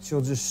game.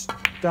 She'll just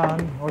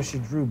stun, or she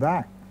drew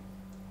back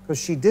because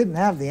she didn't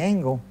have the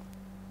angle.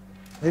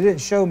 They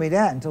didn't show me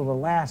that until the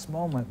last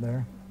moment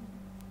there.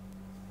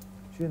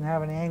 She didn't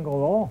have any angle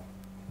at all.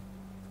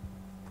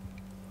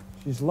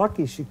 She's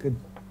lucky she could.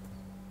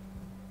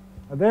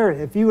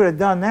 If you would have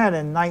done that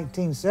in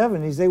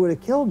 1970s, they would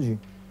have killed you.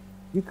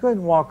 You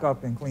couldn't walk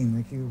up and clean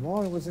the cue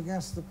ball. It was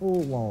against the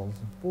pool laws,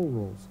 pool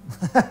rules.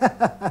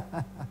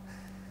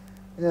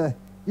 Yeah,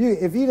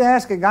 if you'd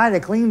ask a guy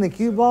to clean the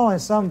cue ball in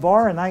some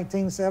bar in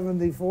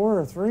 1974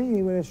 or 3,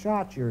 he would have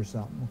shot you or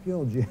something, or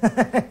killed you.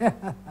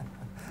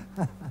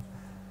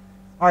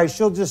 All right,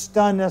 she'll just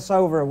stun this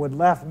over with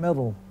left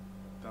middle.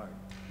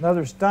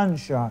 Another stun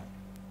shot.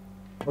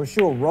 Or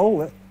she'll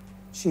roll it.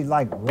 She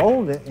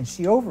rolled it and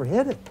she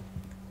overhit it.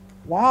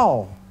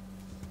 Wow.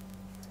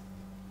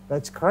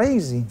 That's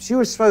crazy. She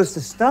was supposed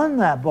to stun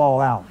that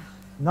ball out,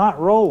 not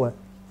roll it,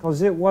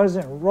 because it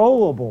wasn't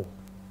rollable.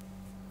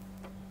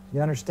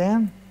 You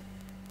understand?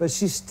 But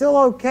she's still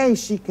okay.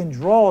 She can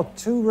draw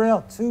two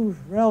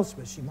rails,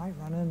 but she might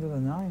run into the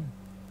 9.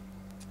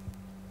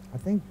 I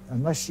think,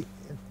 unless she...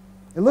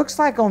 It looks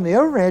like on the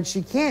overhead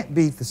she can't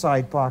beat the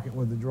side pocket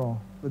with the draw.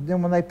 But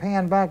then when they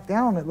pan back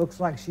down, it looks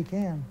like she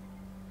can.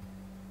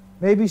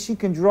 Maybe she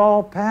can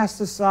draw past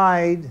the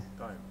side,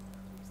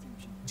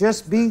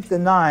 just beat the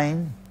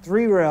 9,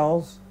 3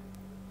 rails,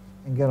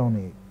 and get on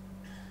the 8.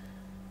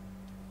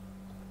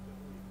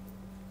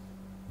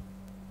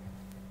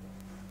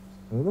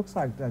 So it looks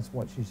like that's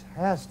what she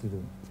has to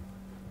do.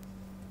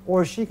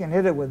 Or she can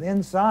hit it with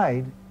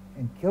inside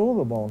and kill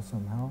the ball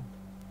somehow.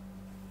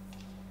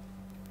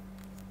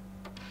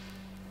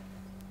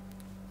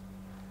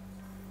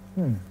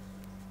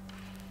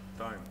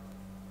 Time.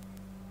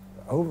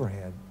 The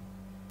overhead.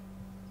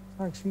 It's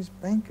like she's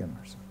banking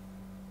or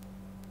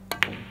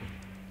something.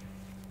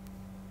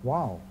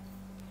 Wow.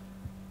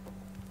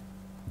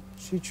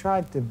 She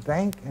tried to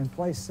bank and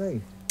play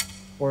safe.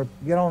 Or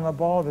get on the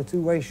ball, the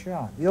two-way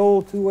shot. The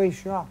old two-way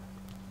shot.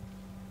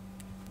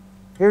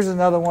 Here's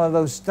another one of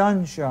those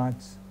stun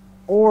shots.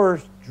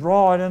 Or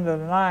draw it into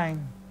the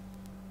 9.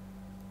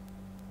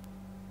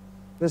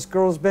 This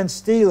girl's been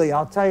steely,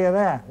 I'll tell you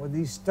that, with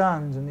these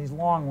stuns and these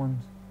long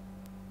ones.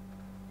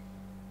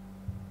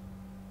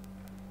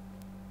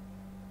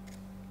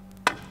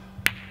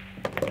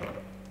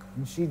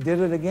 And she did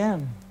it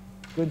again.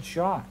 Good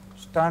shot.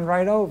 Stunned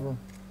right over.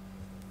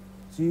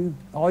 So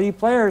all you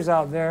players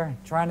out there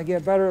trying to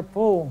get better at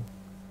pool,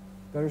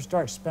 better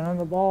start spinning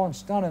the ball and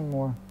stunning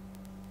more.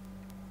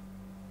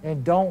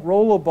 And don't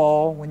roll a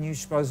ball when you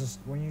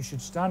should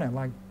stun it,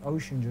 like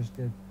Ouschan just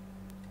did.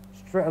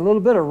 A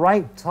little bit of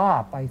right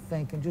top, I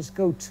think, and just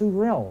go 2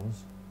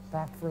 rails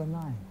back for the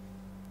 9.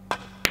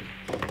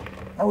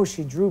 Oh,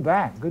 she drew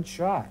back. Good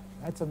shot.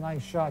 That's a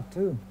nice shot,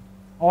 too.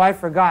 Oh, I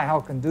forgot how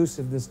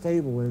conducive this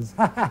table is.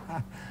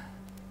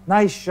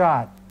 Nice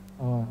shot,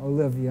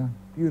 Oliwia.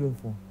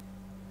 Beautiful.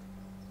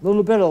 A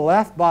little bit of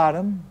left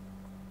bottom.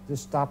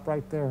 Just stop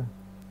right there.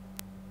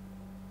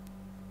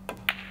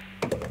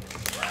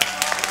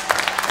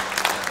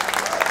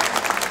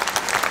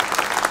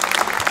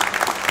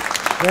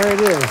 There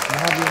it is. I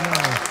have your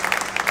number.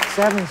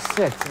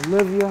 7-6,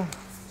 Oliwia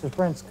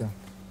Czyprynska.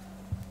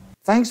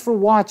 Thanks for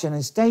watching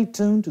and stay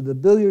tuned to the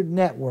Billiard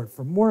Network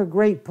for more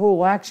great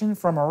pool action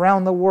from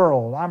around the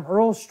world. I'm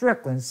Earl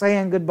Strickland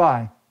saying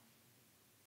goodbye.